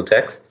Bible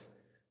texts.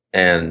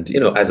 And, you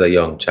know, as a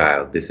young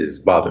child, this is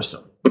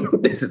bothersome.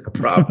 This is a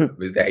problem.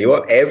 Is that you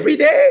want every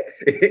day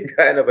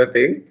kind of a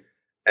thing?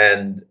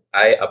 And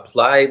I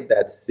applied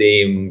that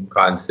same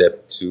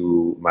concept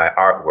to my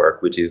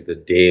artwork, which is the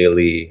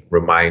daily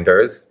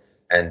reminders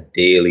and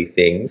daily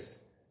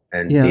things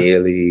and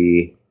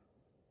daily,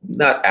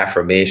 not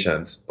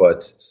affirmations,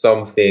 but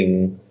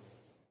something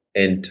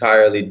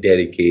entirely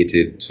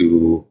dedicated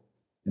to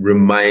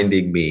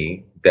reminding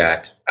me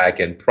that I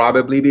can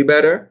probably be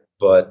better,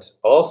 but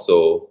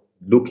also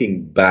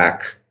looking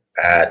back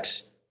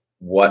at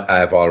what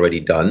I've already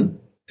done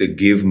to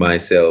give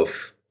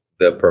myself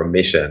the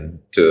permission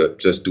to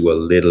just do a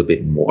little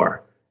bit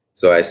more.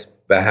 So I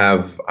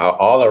have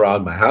all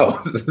around my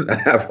house, I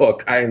have all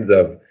kinds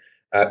of,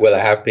 I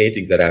have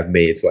paintings that I've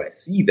made, so I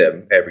see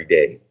them every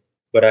day.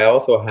 But I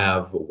also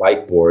have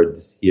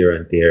whiteboards here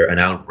and there, and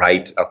I'll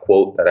write a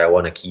quote that I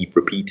want to keep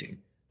repeating.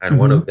 And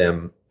one of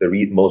them,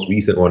 the most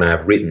recent one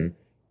I've written,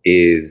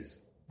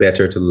 is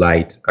better to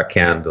light a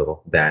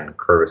candle than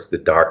curse the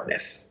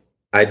darkness.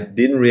 I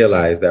didn't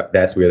realize that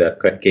that's where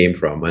that came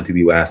from until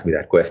you asked me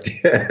that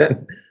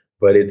question.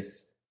 But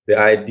it's the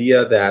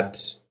idea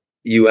that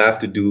you have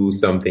to do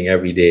something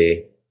every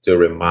day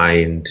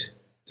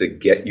to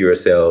get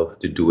yourself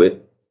to do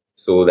it,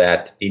 so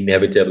that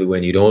inevitably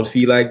when you don't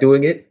feel like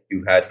doing it,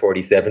 you've had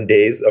 47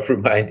 days of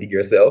reminding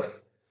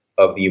yourself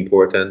of the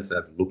importance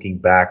of looking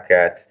back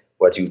at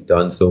what you've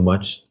done so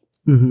much,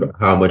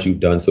 how much you've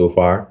done so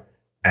far.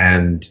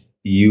 And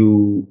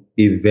you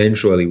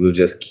eventually will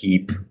just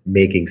keep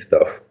making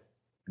stuff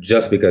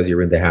just because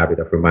you're in the habit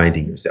of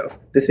reminding yourself.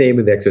 The same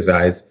with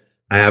exercise.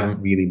 I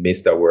haven't really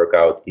missed a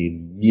workout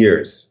in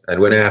years.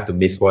 And when I have to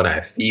miss one,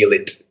 I feel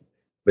it,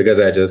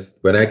 because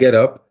when I get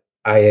up,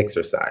 I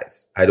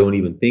exercise. I don't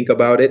even think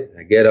about it.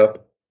 I get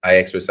up, I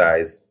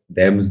exercise.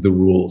 Them's the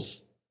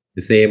rules.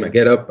 The same, I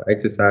get up, I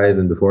exercise,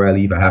 and before I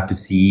leave, I have to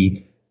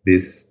see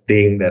this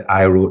thing that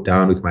I wrote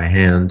down with my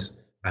hands.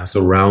 I'm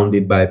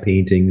surrounded by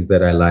paintings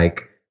that I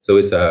like. So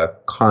it's a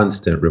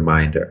constant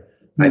reminder.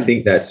 I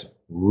think that's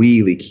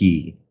really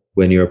key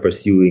when you're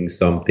pursuing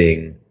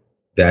something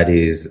that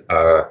is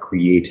a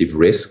creative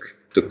risk,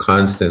 to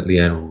constantly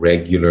and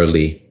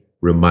regularly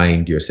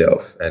remind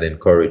yourself and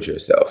encourage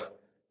yourself.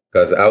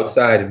 Because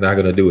outside is not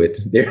going to do it.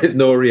 There is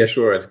no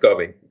reassurance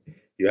coming.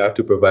 You have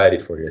to provide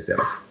it for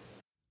yourself.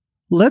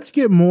 Let's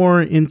get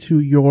more into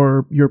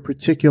your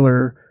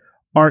particular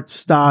art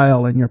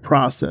style and your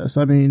process.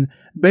 I mean,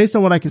 based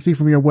on what I can see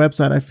from your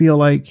website, I feel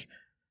like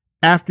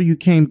after you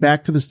came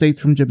back to the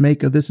States from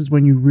Jamaica, this is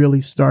when you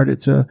really started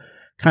to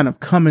kind of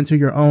come into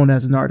your own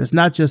as an artist,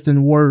 not just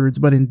in words,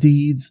 but in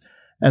deeds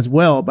as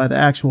well, by the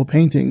actual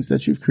paintings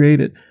that you've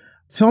created.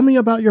 Tell me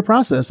about your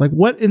process. Like,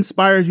 what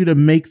inspires you to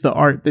make the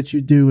art that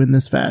you do in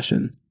this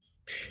fashion?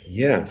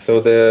 Yeah,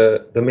 so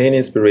the main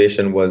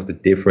inspiration was the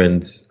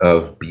difference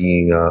of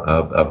being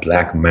a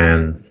black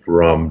man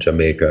from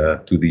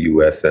Jamaica to the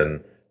US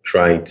and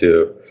trying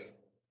to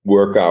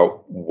work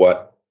out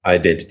what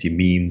identity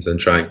means and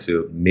trying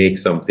to make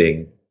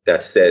something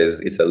that says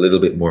it's a little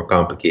bit more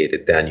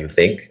complicated than you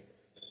think.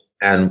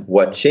 And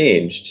what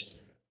changed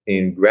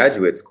in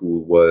graduate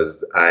school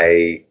was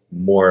I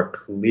more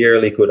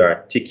clearly could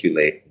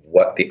articulate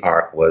what the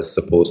art was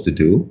supposed to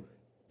do,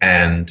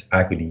 and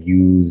I could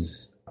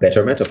use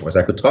better metaphors.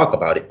 I could talk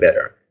about it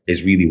better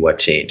is really what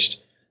changed.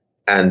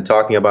 And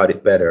talking about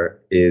it better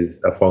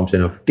is a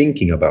function of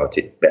thinking about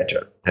it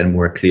better and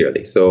more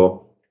clearly.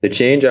 So the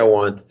change I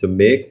want to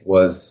make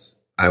was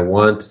I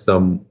want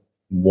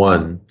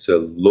someone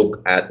to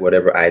look at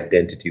whatever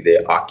identity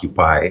they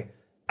occupy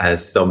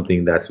as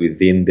something that's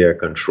within their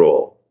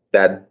control.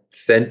 That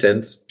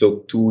sentence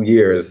took 2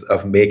 years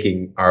of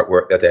making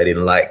artwork that I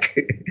didn't like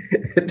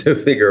to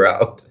figure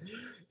out.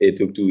 It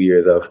took 2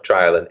 years of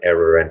trial and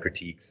error and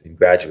critiques in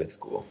graduate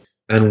school.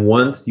 And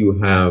once you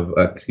have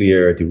a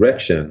clear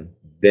direction,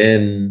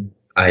 then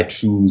I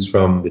choose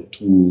from the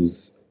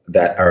tools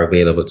that are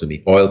available to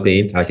me. Oil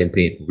paint, I can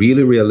paint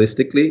really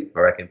realistically,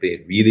 or I can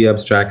paint really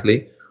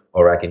abstractly,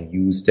 or I can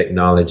use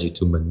technology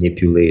to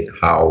manipulate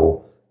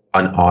how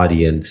an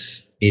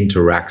audience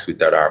interacts with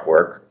that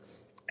artwork.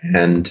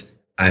 And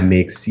I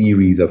make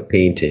series of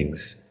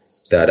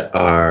paintings that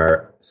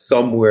are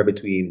somewhere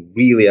between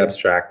really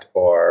abstract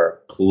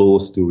or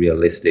close to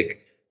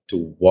realistic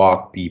to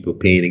walk people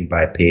painting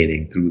by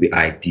painting through the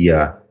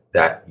idea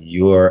that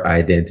your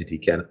identity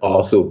can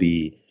also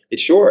be,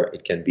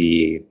 it can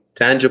be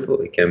tangible,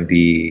 it can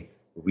be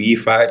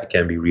reified, it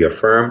can be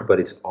reaffirmed, but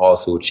it's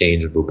also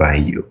changeable by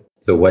you.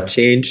 So what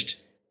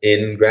changed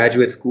in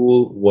graduate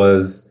school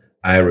was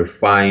I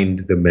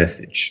refined the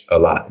message a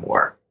lot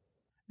more.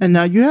 And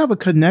now you have a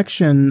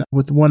connection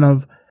with one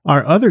of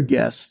our other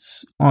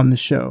guests on the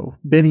show,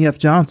 Benny F.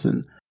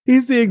 Johnson.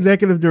 He's the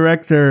executive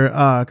director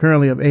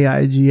currently of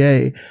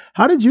AIGA.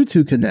 How did you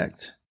two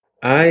connect?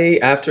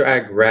 After I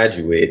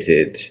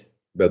graduated,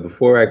 but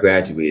before I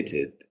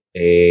graduated,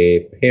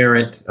 a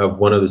parent of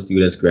one of the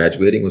students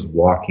graduating was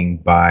walking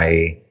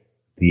by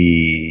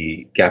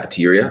the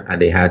cafeteria and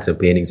they had some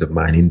paintings of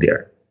mine in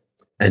there.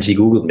 And she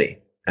Googled me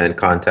and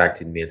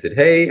contacted me and said,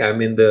 "Hey,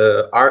 I'm in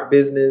the art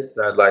business.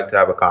 I'd like to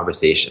have a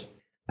conversation."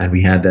 And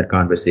we had that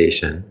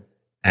conversation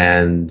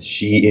and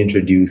she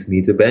introduced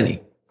me to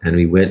Benny. And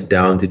we went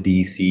down to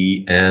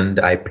DC and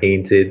I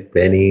painted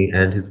Benny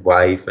and his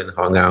wife and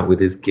hung out with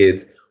his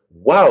kids.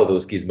 Wow,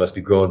 those kids must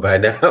be grown by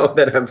now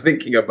that I'm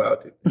thinking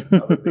about it.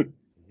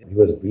 He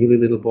was a really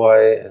little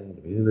boy and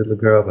a really little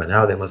girl, but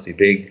now they must be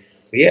big.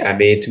 So yeah, I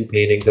made 2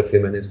 paintings of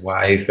him and his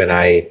wife, and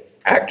I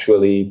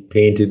actually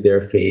painted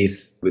their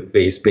face with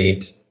face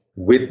paint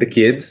with the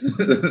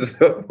kids.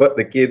 But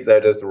the kids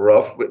are just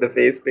rough with the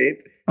face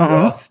paint.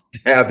 They're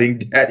stabbing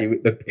daddy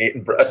with the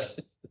paintbrush.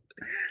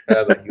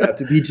 Like, you have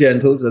to be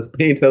gentle, just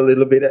paint a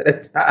little bit at a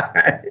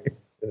time.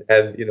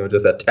 And,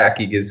 just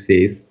attacking his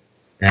face.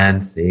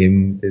 And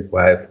same, his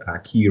wife,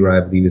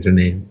 Kira, I believe is her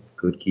name.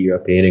 Good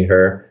Kira, painting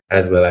her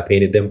as well. I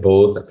painted them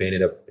both. I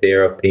painted a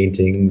pair of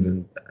paintings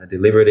and I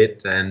delivered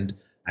it. And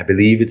I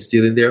believe it's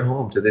still in their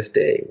home to this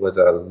day. It was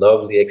a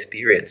lovely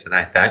experience. And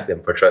I thank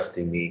them for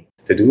trusting me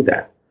to do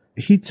that.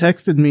 He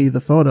texted me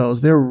the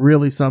photos. They're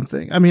really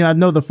something. I mean, I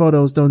know the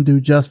photos don't do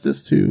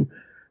justice to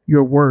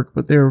your work,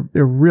 but they're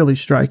really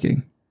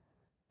striking.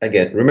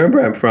 Again,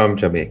 remember, I'm from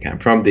Jamaica. I'm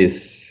from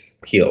this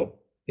hill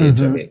in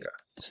Jamaica.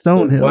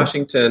 Stonehill.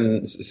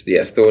 Washington,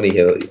 Stony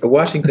Hill.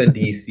 Washington,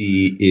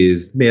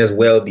 D.C. may as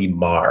well be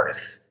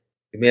Mars.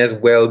 It may as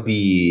well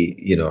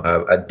be,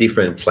 a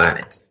different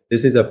planet.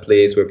 This is a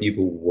place where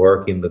people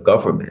work in the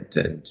government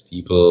and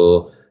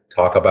people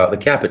talk about the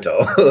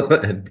Capitol.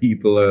 And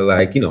people are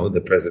like,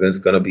 the president's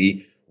going to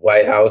be,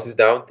 White House is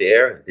down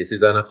there. And this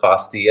is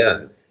Anacostia.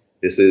 And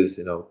this is,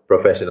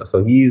 professional.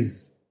 So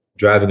he's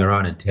driving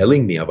around and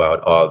telling me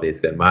about all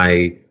this. And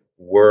my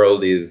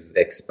world is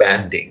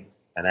expanding.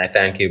 And I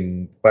thank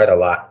him quite a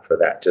lot for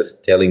that,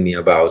 just telling me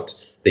about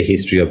the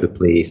history of the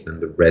place and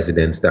the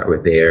residents that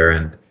were there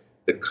and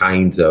the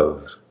kinds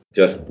of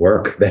just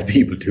work that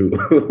people do.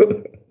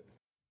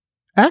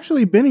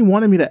 Actually, Benny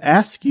wanted me to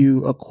ask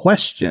you a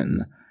question.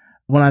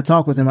 When I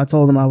talked with him, I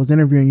told him I was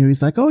interviewing you.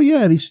 He's like, "Oh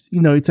yeah," and he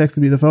texted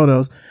me the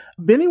photos.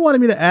 Benny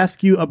wanted me to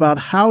ask you about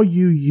how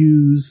you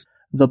use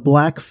the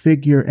Black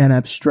figure and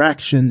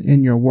abstraction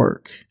in your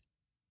work.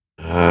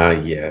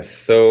 Yes.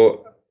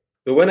 So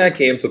when I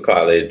came to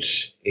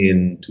college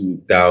in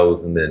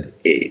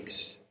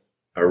 2008,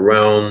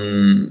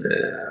 around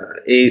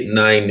 8,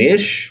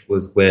 9-ish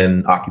was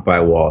when Occupy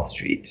Wall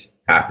Street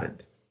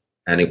happened.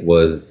 And it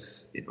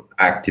was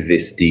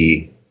activist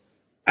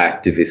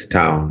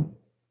town,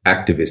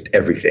 activist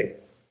everything.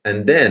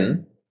 And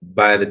then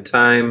by the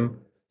time,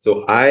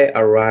 so I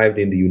arrived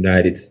in the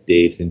United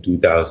States in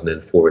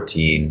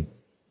 2014.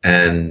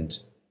 And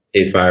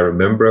if I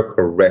remember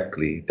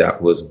correctly,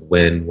 that was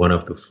when one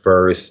of the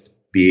first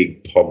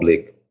big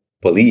public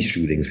police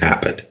shootings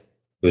happened.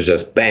 It was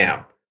just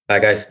bam.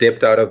 Like I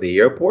stepped out of the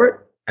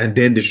airport and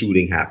then the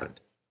shooting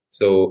happened.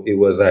 So it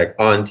was like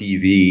on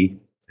TV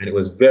and it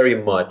was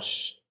very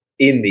much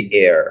in the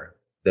air,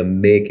 the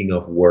making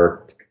of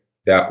work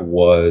that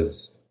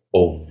was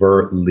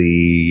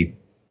overtly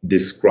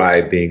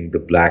describing the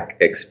Black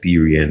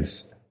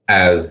experience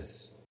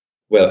as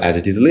well as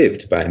it is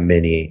lived by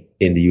many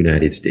in the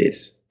United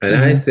States. And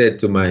I said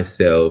to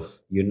myself,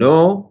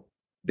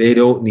 they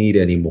don't need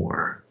any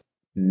more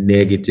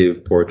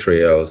negative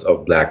portrayals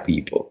of Black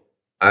people.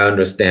 I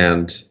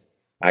understand,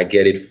 I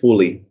get it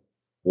fully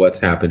what's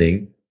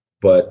happening,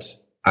 but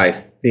I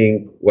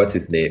think, what's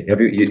his name?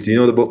 Do you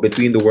know the book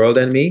Between the World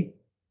and Me?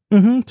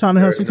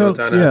 Ta-Nehisi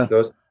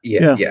Coates.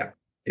 Yeah.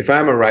 If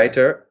I'm a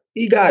writer,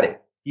 he got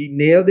it. He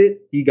nailed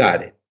it. He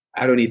got it.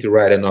 I don't need to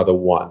write another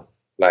one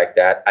like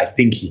that. I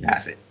think he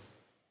has it.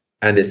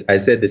 And I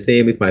said the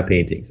same with my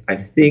paintings. I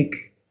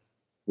think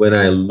when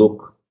I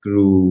look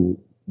through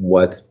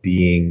what's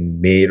being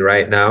made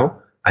right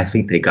now, I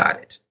think they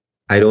got it.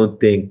 I don't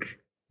think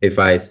if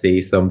I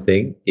say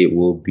something, it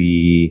will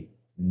be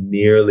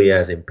nearly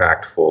as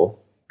impactful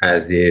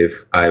as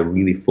if I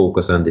really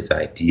focus on this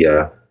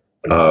idea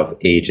of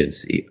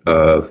agency,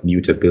 of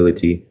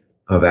mutability,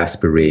 of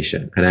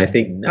aspiration. And I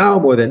think now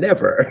more than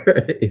ever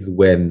is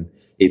when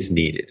it's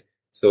needed.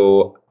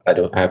 So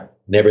I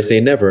never say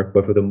never,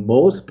 but for the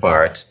most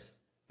part,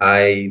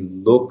 I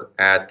look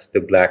at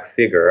the Black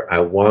figure. I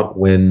want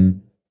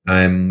when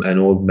I'm an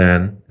old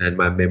man and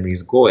my memory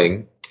is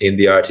going, in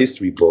the art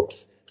history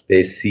books,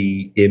 they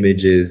see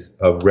images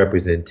of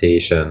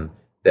representation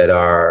that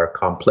are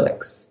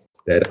complex,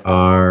 that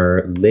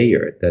are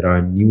layered, that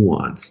are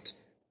nuanced,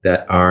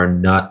 that are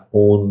not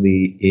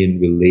only in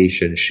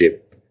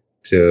relationship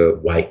to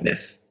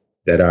whiteness,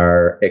 that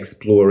are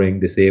exploring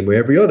the same way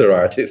every other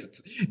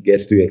artist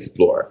gets to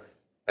explore.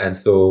 And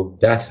so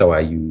that's how I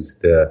use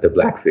the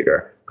black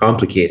figure.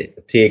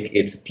 Complicated, take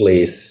its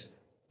place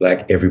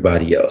like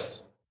everybody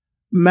else.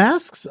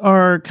 Masks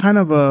are kind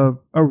of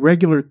a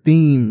regular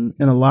theme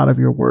in a lot of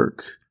your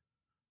work.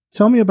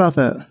 Tell me about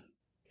that.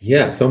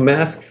 Yeah, so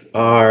masks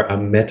are a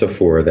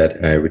metaphor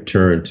that I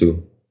return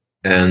to.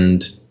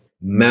 And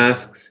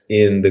masks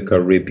in the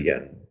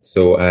Caribbean.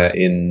 So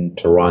in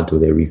Toronto,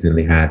 they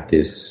recently had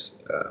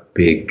this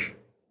big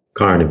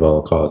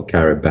carnival called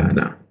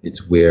Caribana.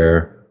 It's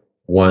where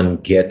one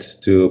gets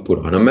to put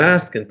on a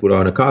mask and put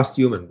on a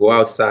costume and go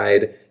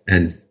outside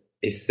and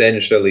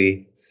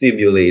essentially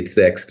simulate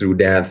sex through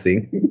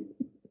dancing,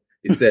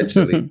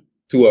 essentially,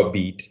 to a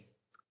beat.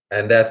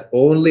 And that's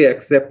only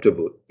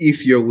acceptable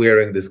if you're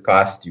wearing this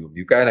costume.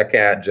 You kind of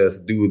can't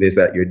just do this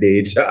at your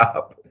day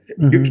job.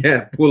 Mm-hmm. You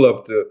can't pull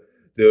up to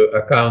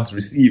accounts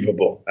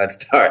receivable and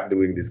start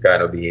doing this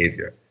kind of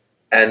behavior.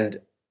 And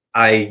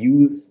I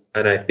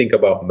think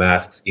about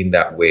masks in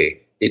that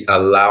way. It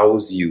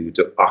allows you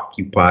to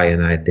occupy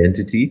an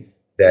identity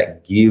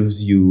that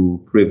gives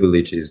you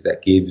privileges,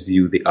 that gives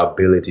you the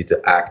ability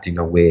to act in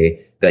a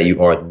way that you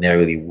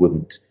ordinarily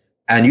wouldn't.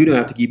 And you don't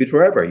have to keep it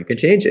forever. You can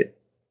change it.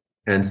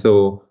 And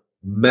so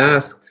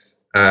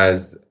masks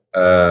as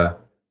a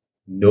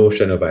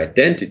notion of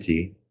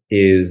identity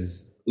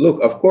is,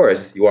 look, of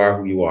course, you are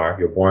who you are.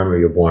 You're born where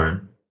you're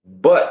born.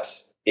 But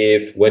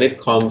when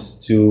it comes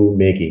to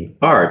making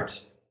art,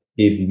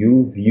 if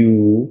you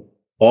view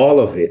all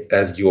of it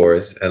as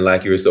yours and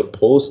like you're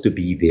supposed to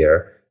be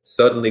there,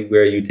 suddenly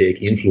where you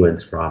take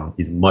influence from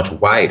is much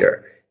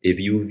wider. If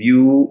you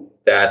view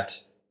that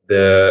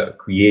the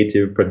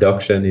creative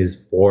production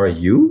is for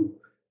you,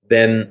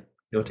 then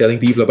telling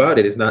people about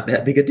it is not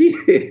that big a deal.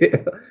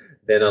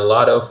 Then a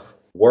lot of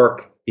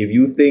work, if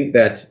you think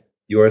that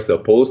you're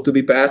supposed to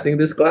be passing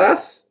this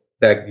class,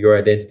 that your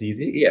identity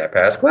is,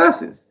 pass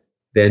classes,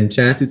 then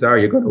chances are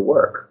you're going to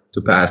work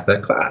to pass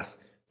that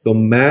class. So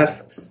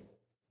masks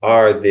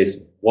are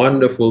this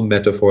wonderful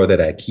metaphor that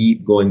I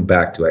keep going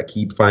back to. I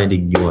keep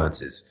finding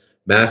nuances.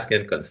 Masks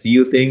can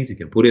conceal things. You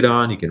can put it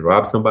on. You can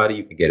rob somebody.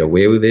 You can get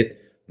away with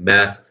it.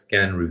 Masks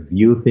can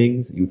reveal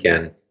things. You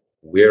can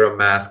wear a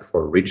mask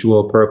for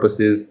ritual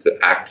purposes, to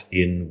act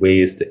in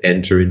ways to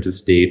enter into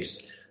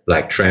states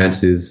like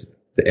trances,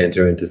 to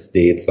enter into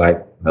states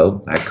like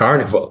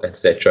carnival,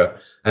 etc.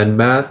 And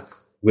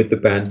masks with the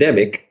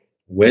pandemic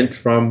went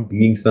from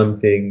being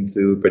something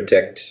to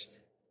protect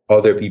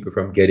other people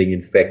from getting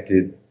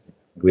infected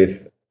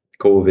with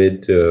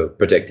COVID, to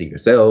protecting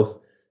yourself,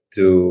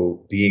 to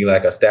being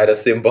like a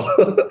status symbol,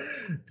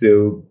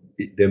 to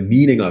the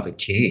meaning of it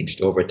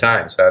changed over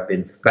time. So I've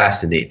been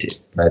fascinated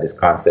by this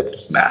concept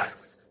of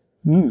masks.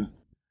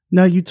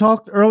 Now, you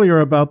talked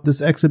earlier about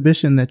this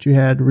exhibition that you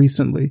had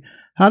recently.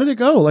 How did it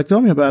go?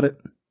 Tell me about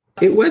it.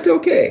 It went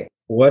okay.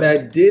 What I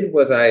did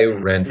was I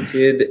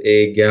rented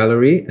a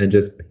gallery and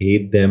just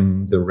paid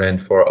them the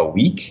rent for a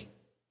week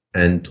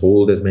and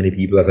told as many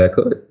people as I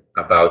could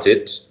about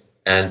it.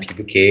 And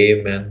people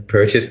came and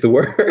purchased the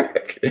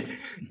work.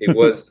 It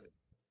was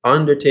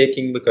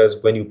undertaking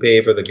because when you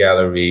pay for the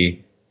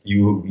gallery,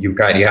 you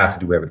have to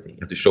do everything. You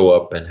have to show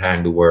up and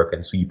hang the work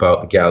and sweep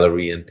out the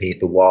gallery and paint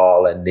the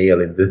wall and nail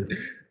in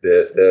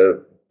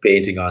the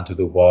painting onto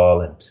the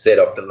wall and set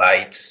up the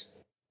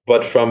lights.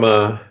 But from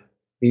a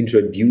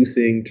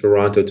introducing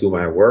Toronto to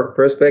my work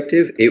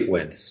perspective, it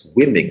went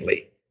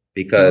swimmingly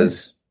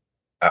because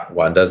I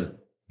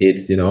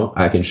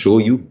can show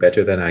you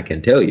better than I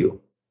can tell you.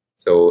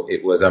 So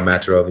it was a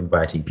matter of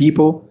inviting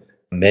people.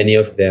 Many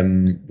of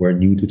them were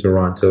new to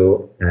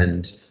Toronto,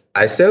 and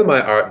I sell my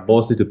art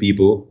mostly to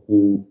people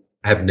who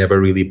have never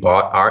really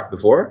bought art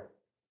before.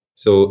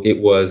 So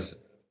it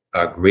was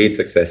a great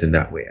success in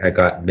that way. I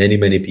got many,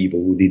 many people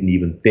who didn't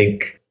even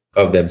think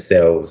of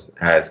themselves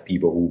as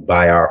people who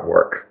buy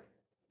artwork,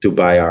 to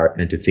buy art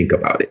and to think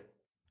about it.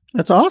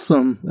 That's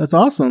awesome.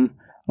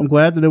 I'm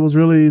glad that it was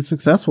really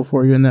successful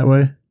for you in that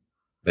way.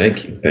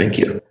 Thank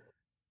you.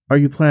 Are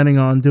you planning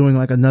on doing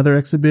another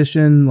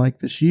exhibition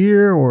this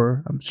year,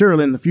 or I'm sure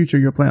in the future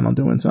you're planning on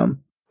doing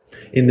some?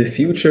 In the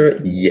future,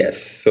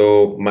 yes.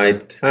 So my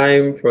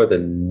time for the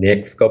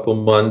next couple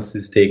months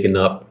is taken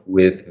up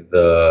with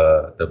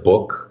the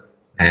book,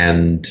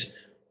 and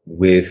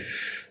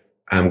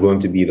I'm going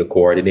to be the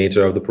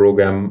coordinator of the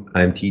program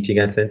I'm teaching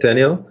at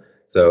Centennial.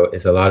 So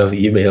it's a lot of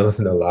emails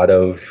and a lot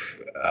of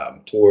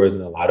tours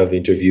and a lot of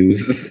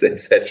interviews,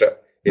 etc.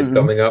 is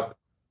coming up.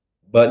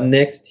 But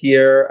next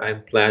year, I'll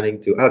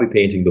be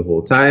painting the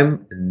whole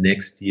time.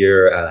 Next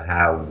year, I'll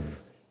have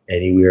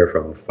anywhere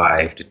from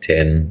 5 to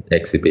 10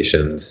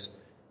 exhibitions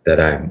that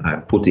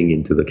I'm putting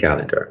into the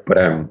calendar. But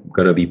I'm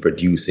going to be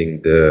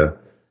producing the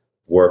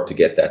work to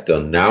get that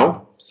done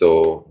now.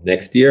 So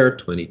next year,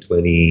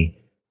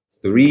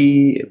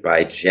 2023,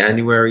 by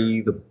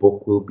January, the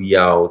book will be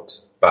out.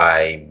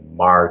 By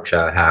March,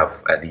 I'll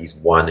have at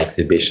least one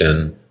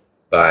exhibition.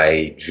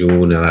 By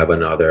June, I'll have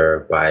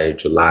another. By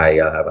July,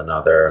 I'll have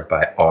another.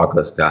 By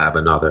August, I'll have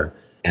another.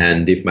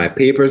 And if my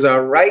papers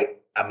are right,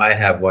 I might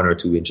have one or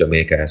two in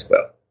Jamaica as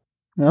well.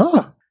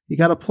 Oh, you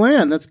got a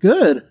plan. That's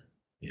good.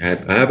 I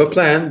have a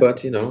plan, but,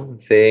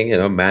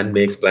 saying, man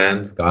makes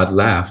plans, God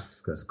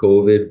laughs, because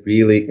COVID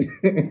really.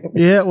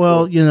 Yeah,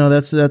 well,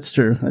 that's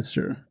true. That's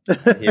true.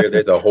 Here,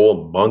 there's a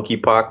whole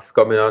monkeypox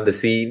coming on the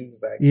scene.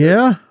 It's like,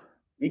 yeah.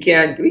 We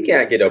can't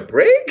get a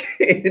break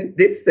in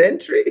this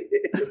century.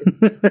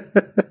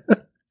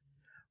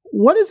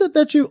 What is it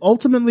that you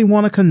ultimately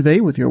want to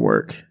convey with your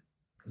work?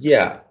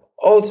 Yeah,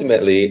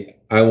 ultimately,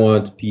 I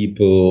want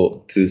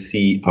people to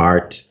see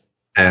art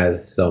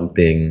as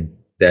something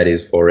that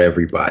is for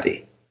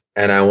everybody.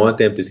 And I want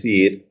them to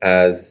see it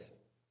as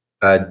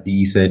a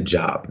decent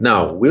job.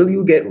 Now, will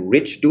you get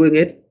rich doing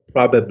it?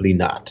 Probably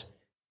not.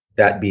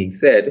 That being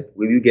said,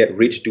 will you get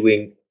rich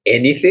doing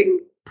anything?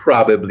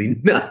 Probably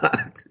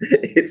not.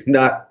 It's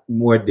not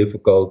more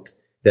difficult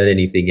than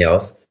anything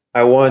else.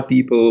 I want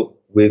people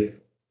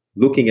with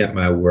looking at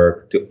my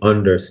work to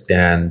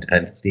understand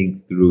and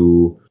think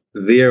through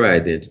their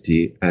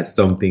identity as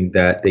something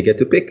that they get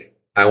to pick.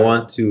 I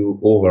want to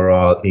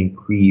overall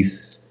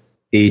increase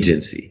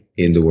agency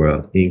in the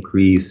world,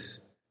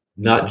 increase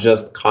not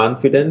just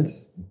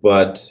confidence,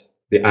 but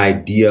the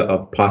idea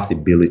of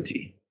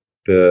possibility.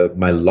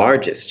 My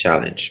largest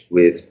challenge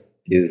is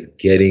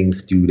getting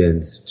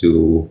students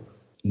to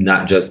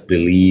not just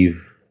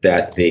believe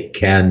that they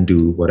can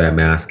do what I'm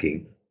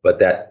asking, but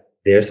that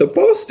they're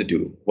supposed to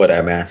do what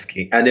I'm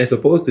asking, and they're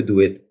supposed to do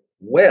it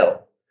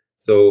well.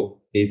 So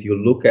if you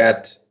look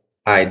at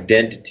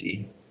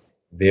identity,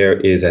 there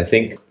is, I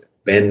think,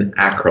 Ben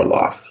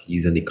Akerlof,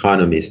 he's an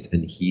economist,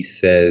 and he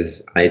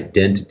says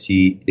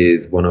identity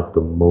is one of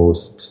the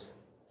most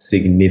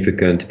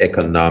significant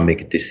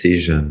economic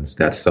decisions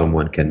that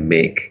someone can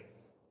make.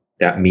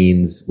 That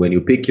means when you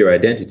pick your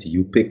identity,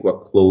 you pick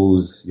what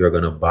clothes you're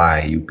going to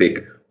buy, you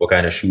pick what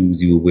kind of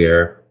shoes you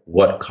wear,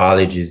 what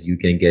colleges you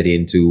can get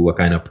into, what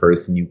kind of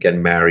person you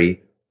can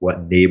marry,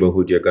 what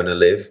neighborhood you're going to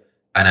live.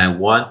 And I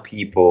want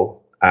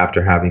people,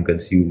 after having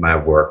consumed my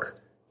work,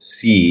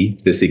 see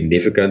the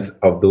significance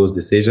of those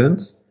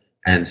decisions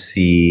and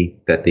see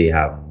that they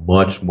have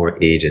much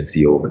more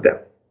agency over them.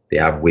 They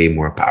have way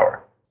more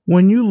power.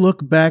 When you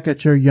look back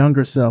at your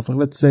younger self, like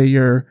let's say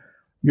your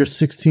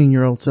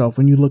 16-year-old self,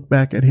 when you look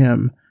back at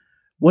him,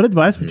 what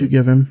advice would you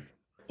give him?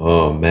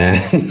 Oh,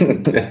 man,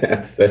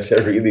 that's such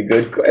a really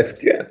good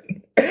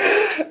question.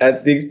 At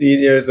 16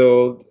 years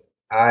old,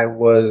 I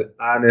was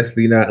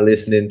honestly not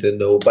listening to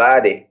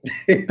nobody.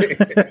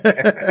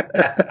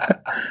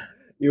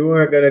 You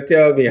weren't going to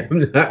tell me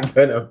I'm not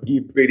going to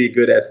be pretty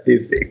good at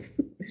physics.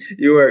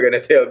 You weren't going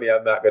to tell me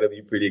I'm not going to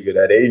be pretty good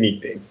at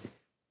anything.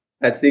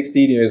 At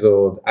 16 years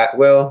old, I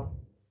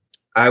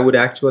would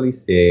actually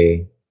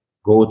say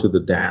go to the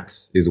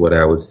dance is what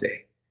I would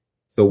say.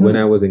 So when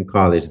I was in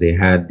college, they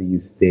had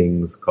these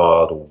things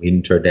called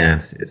winter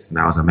dances. And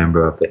I was a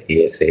member of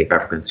the ASA,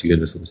 African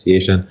Student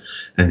Association,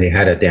 and they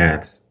had a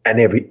dance. And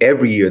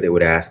every year they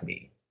would ask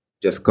me,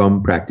 just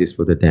come practice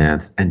for the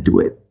dance and do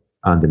it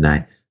on the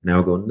night. And I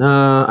would go,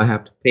 nah, I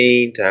have to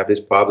paint. I have this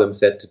problem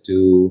set to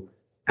do.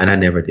 And I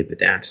never did the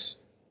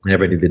dance. I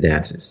never did the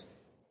dances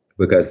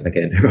because,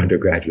 again,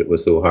 undergraduate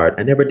was so hard.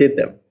 I never did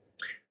them.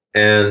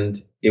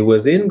 And it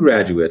was in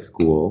graduate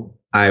school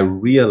I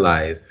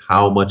realized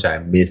how much I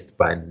missed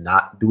by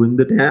not doing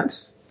the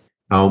dance,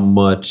 how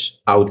much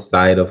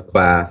outside of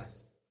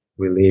class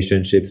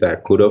relationships I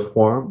could have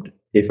formed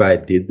if I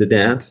did the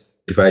dance,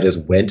 if I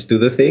just went to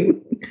the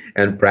thing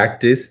and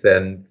practiced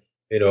and,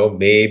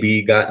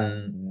 maybe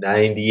gotten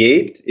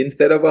 98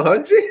 instead of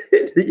 100.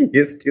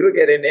 You're still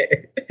getting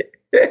it.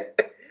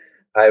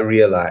 I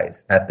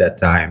realized at that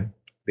time,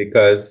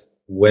 because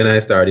when I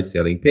started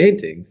selling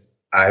paintings,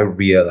 I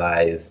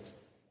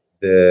realized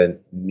the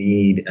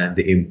need and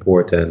the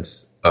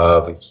importance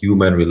of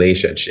human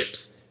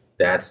relationships.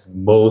 That's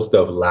most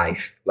of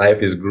life.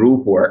 Life is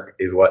group work,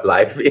 is what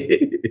life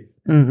is.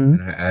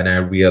 Mm-hmm. And I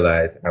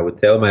realized I would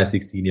tell my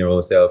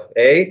 16-year-old self,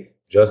 hey,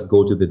 just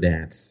go to the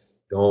dance.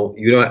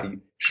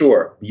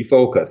 Sure, be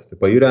focused,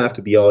 but you don't have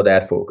to be all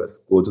that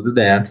focused. Go to the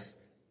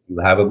dance.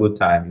 You'll have a good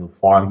time. You'll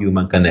form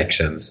human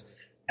connections.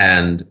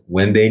 And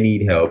when they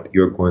need help,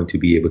 you're going to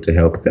be able to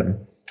help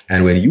them.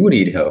 And when you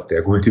need help,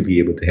 they're going to be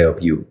able to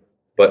help you.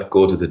 But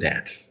go to the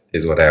dance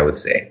is what I would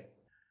say.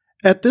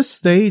 At this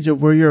stage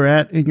of where you're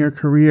at in your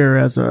career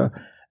as a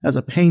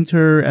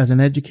painter, as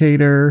an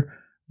educator,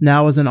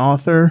 now as an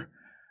author,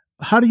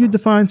 how do you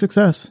define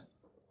success?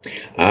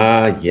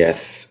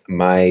 Yes.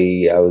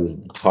 I was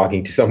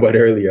talking to somebody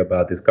earlier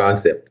about this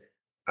concept.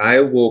 I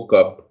woke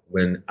up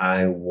when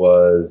I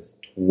was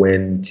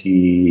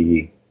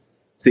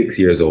 26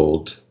 years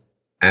old,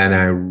 and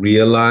I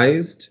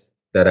realized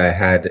that I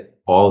had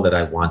all that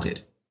I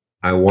wanted.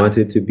 I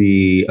wanted to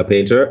be a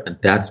painter, and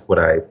that's what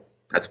I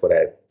that's what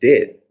I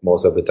did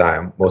most of the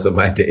time, most of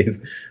my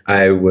days.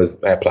 I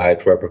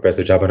applied for a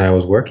professor job and I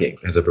was working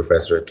as a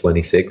professor at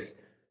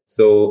 26.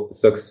 So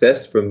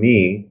success for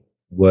me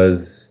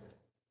was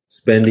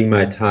spending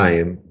my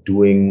time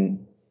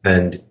doing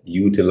and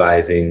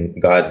utilizing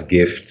God's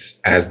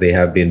gifts as they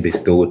have been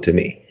bestowed to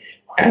me.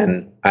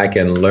 And I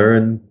can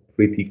learn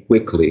pretty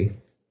quickly,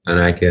 and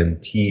I can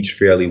teach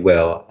fairly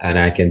well, and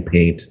I can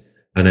paint.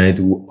 And I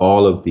do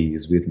all of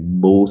these with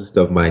most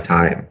of my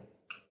time.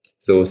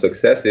 So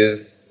success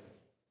is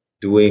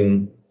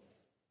doing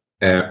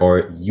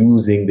or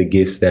using the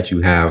gifts that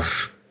you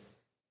have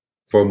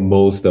for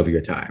most of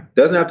your time.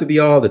 Doesn't have to be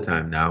all the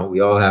time now. We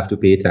all have to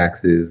pay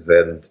taxes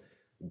and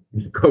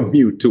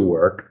commute to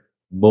work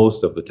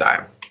most of the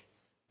time.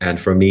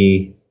 And for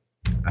me,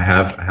 I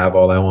have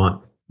all I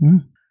want.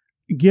 Mm.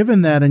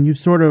 Given that, and you've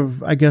sort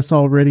of, I guess,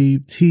 already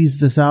teased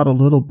this out a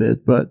little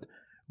bit, but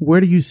where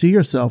do you see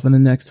yourself in the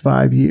next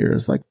 5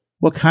 years? Like,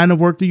 what kind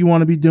of work do you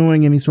want to be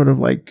doing? Any sort of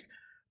like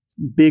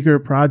bigger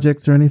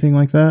projects or anything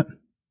like that?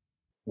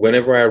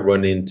 Whenever I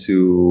run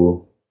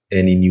into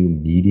any new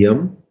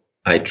medium,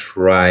 I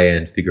try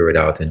and figure it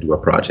out and do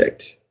a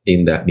project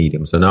in that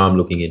medium. So now I'm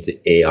looking into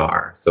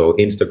AR. So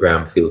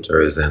Instagram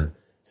filters and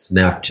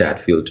Snapchat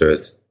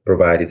filters,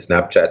 provided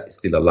Snapchat is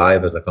still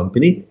alive as a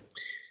company.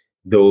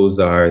 Those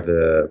are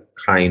the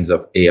kinds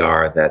of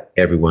AR that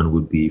everyone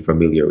would be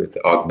familiar with,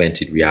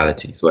 augmented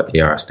reality is what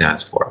AR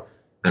stands for.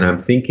 And I'm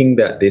thinking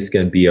that this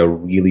can be a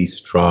really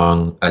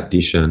strong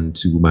addition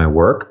to my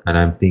work. And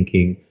I'm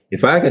thinking,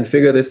 if I can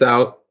figure this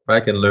out, if I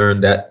can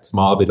learn that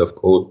small bit of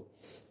code,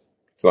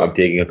 so I'm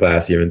taking a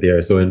class here and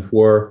there. So in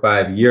 4 or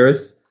 5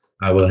 years,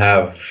 I will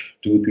have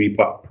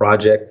 2-3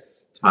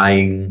 projects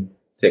tying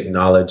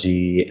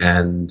technology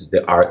and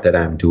the art that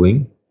I'm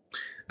doing.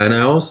 And I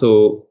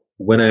also,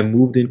 when I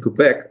moved in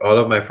Quebec, all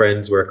of my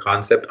friends were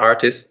concept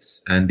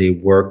artists and they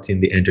worked in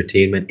the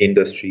entertainment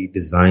industry,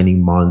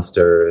 designing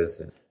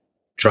monsters,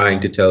 trying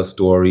to tell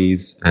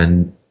stories.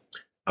 And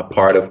a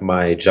part of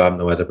my job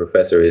now as a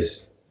professor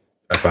is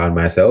I found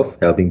myself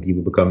helping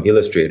people become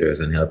illustrators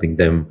and helping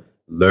them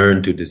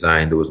learn to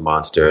design those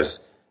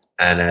monsters.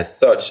 And as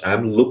such,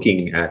 I'm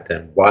looking at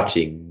and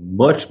watching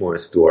much more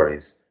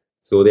stories.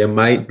 So there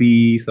might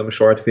be some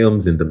short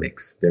films in the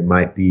mix. There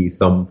might be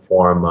some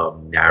form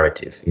of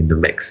narrative in the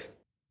mix.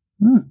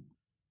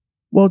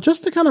 Well,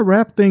 just to kind of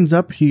wrap things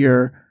up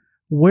here,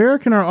 where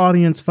can our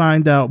audience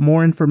find out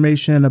more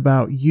information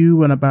about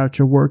you and about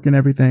your work and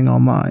everything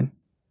online?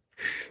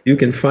 You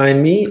can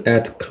find me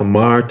at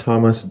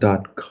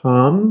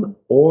kamarthomas.com,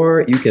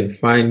 or you can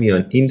find me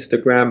on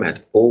Instagram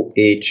at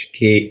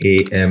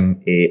OHKAMAR.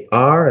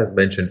 As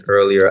mentioned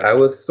earlier, I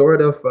was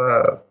sort of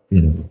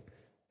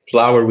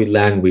flowery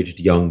languaged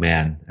young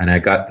man, and I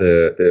got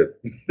the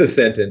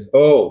sentence,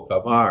 "Oh,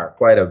 Kamar,"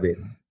 quite a bit.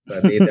 So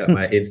I made that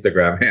my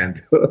Instagram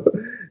handle.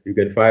 You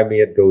can find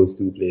me at those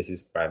 2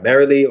 places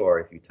primarily, or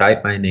if you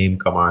type my name,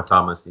 Kamar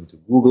Thomas, into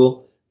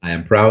Google, I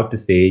am proud to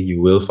say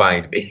you will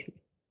find me.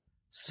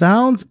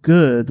 Sounds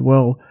good.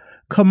 Well,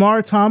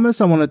 Kamar Thomas,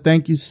 I want to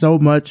thank you so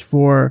much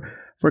for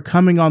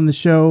coming on the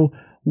show.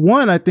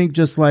 One, I think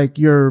just like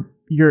your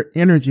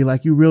energy,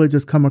 like you really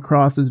just come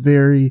across as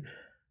very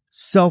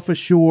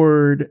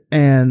self-assured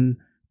and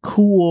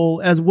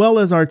cool as well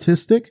as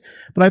artistic.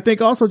 But I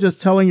think also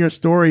just telling your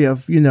story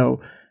of,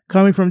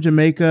 coming from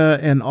Jamaica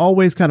and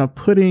always kind of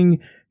putting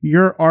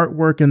your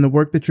artwork and the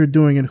work that you're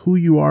doing and who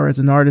you are as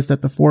an artist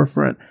at the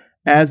forefront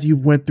as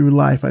you've went through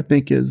life, I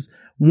think is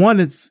one,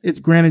 it's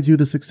granted you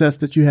the success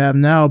that you have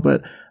now,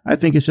 but I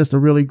think it's just a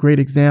really great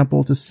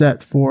example to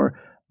set for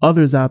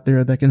others out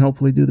there that can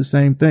hopefully do the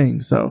same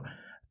thing. So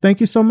thank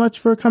you so much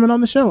for coming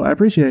on the show. I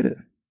appreciate it.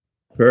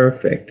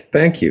 Perfect.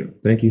 Thank you.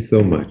 Thank you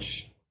so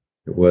much.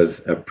 It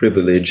was a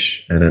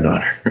privilege and an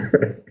honor.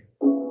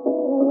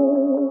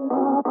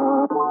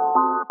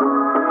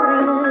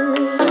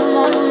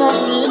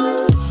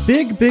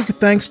 Big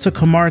thanks to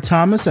Kamar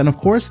Thomas, and of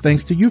course,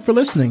 thanks to you for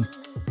listening.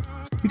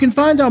 You can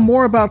find out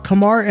more about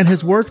Kamar and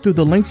his work through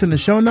the links in the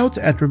show notes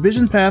at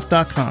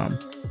revisionpath.com.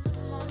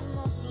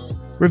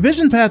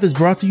 Revision Path is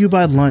brought to you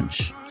by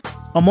Lunch,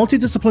 a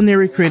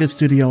multidisciplinary creative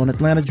studio in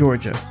Atlanta,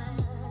 Georgia.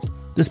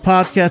 This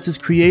podcast is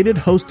created,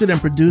 hosted,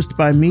 and produced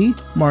by me,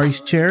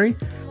 Maurice Cherry,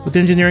 with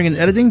engineering and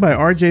editing by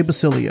RJ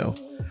Basilio.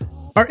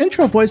 Our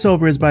intro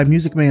voiceover is by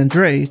Music Man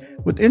Dre,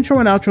 with intro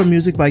and outro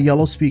music by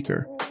Yellow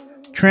Speaker.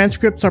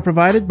 Transcripts are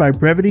provided by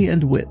Brevity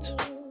and Wit.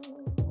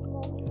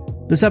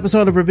 This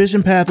episode of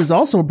Revision Path is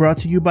also brought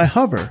to you by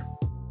Hover.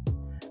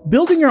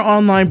 Building your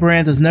online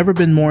brand has never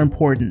been more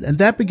important, and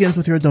that begins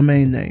with your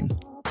domain name.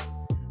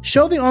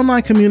 Show the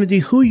online community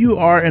who you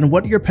are and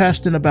what you're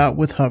passionate about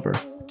with Hover.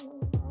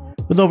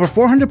 With over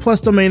 400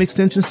 plus domain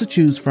extensions to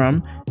choose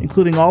from,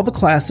 including all the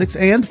classics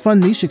and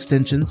fun niche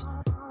extensions,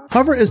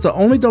 Hover is the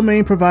only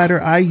domain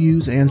provider I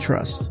use and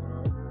trust.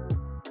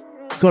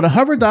 Go to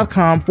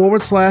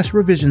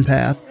hover.com/revision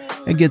path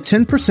and get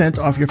 10%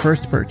 off your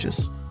first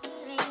purchase.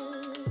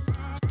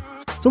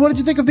 So what did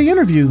you think of the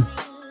interview?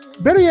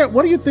 Better yet,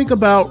 what do you think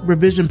about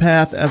Revision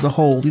Path as a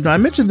whole? I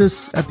mentioned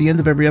this at the end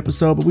of every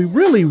episode, but we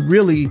really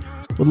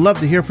would Would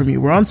love to hear from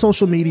you. We're on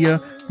social media.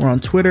 We're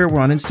on Twitter.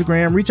 We're on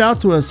Instagram. Reach out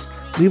to us.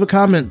 Leave a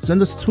comment.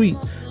 Send us a tweet.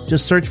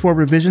 Just search for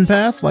Revision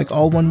Path, like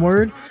all one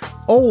word.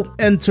 Oh,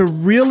 and to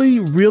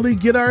really, really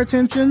get our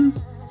attention,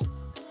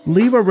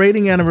 leave a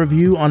rating and a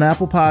review on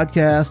Apple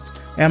Podcasts,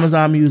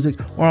 Amazon Music,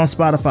 or on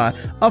Spotify.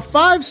 A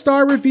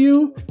 5-star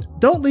review.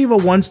 Don't leave a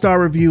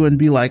 1-star review and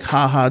be like,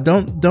 haha.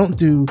 Don't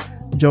do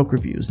joke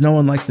reviews. No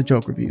one likes the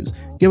joke reviews.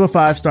 Give a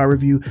 5-star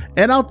review,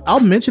 and I'll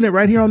mention it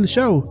right here on the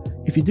show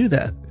if you do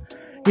that.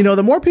 You know,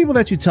 the more people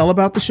that you tell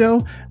about the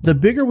show, the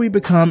bigger we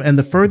become and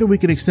the further we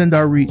can extend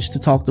our reach to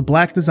talk to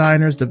Black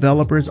designers,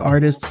 developers,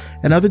 artists,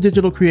 and other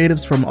digital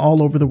creatives from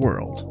all over the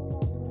world.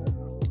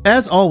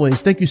 As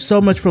always, thank you so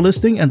much for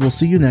listening, and we'll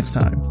see you next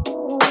time.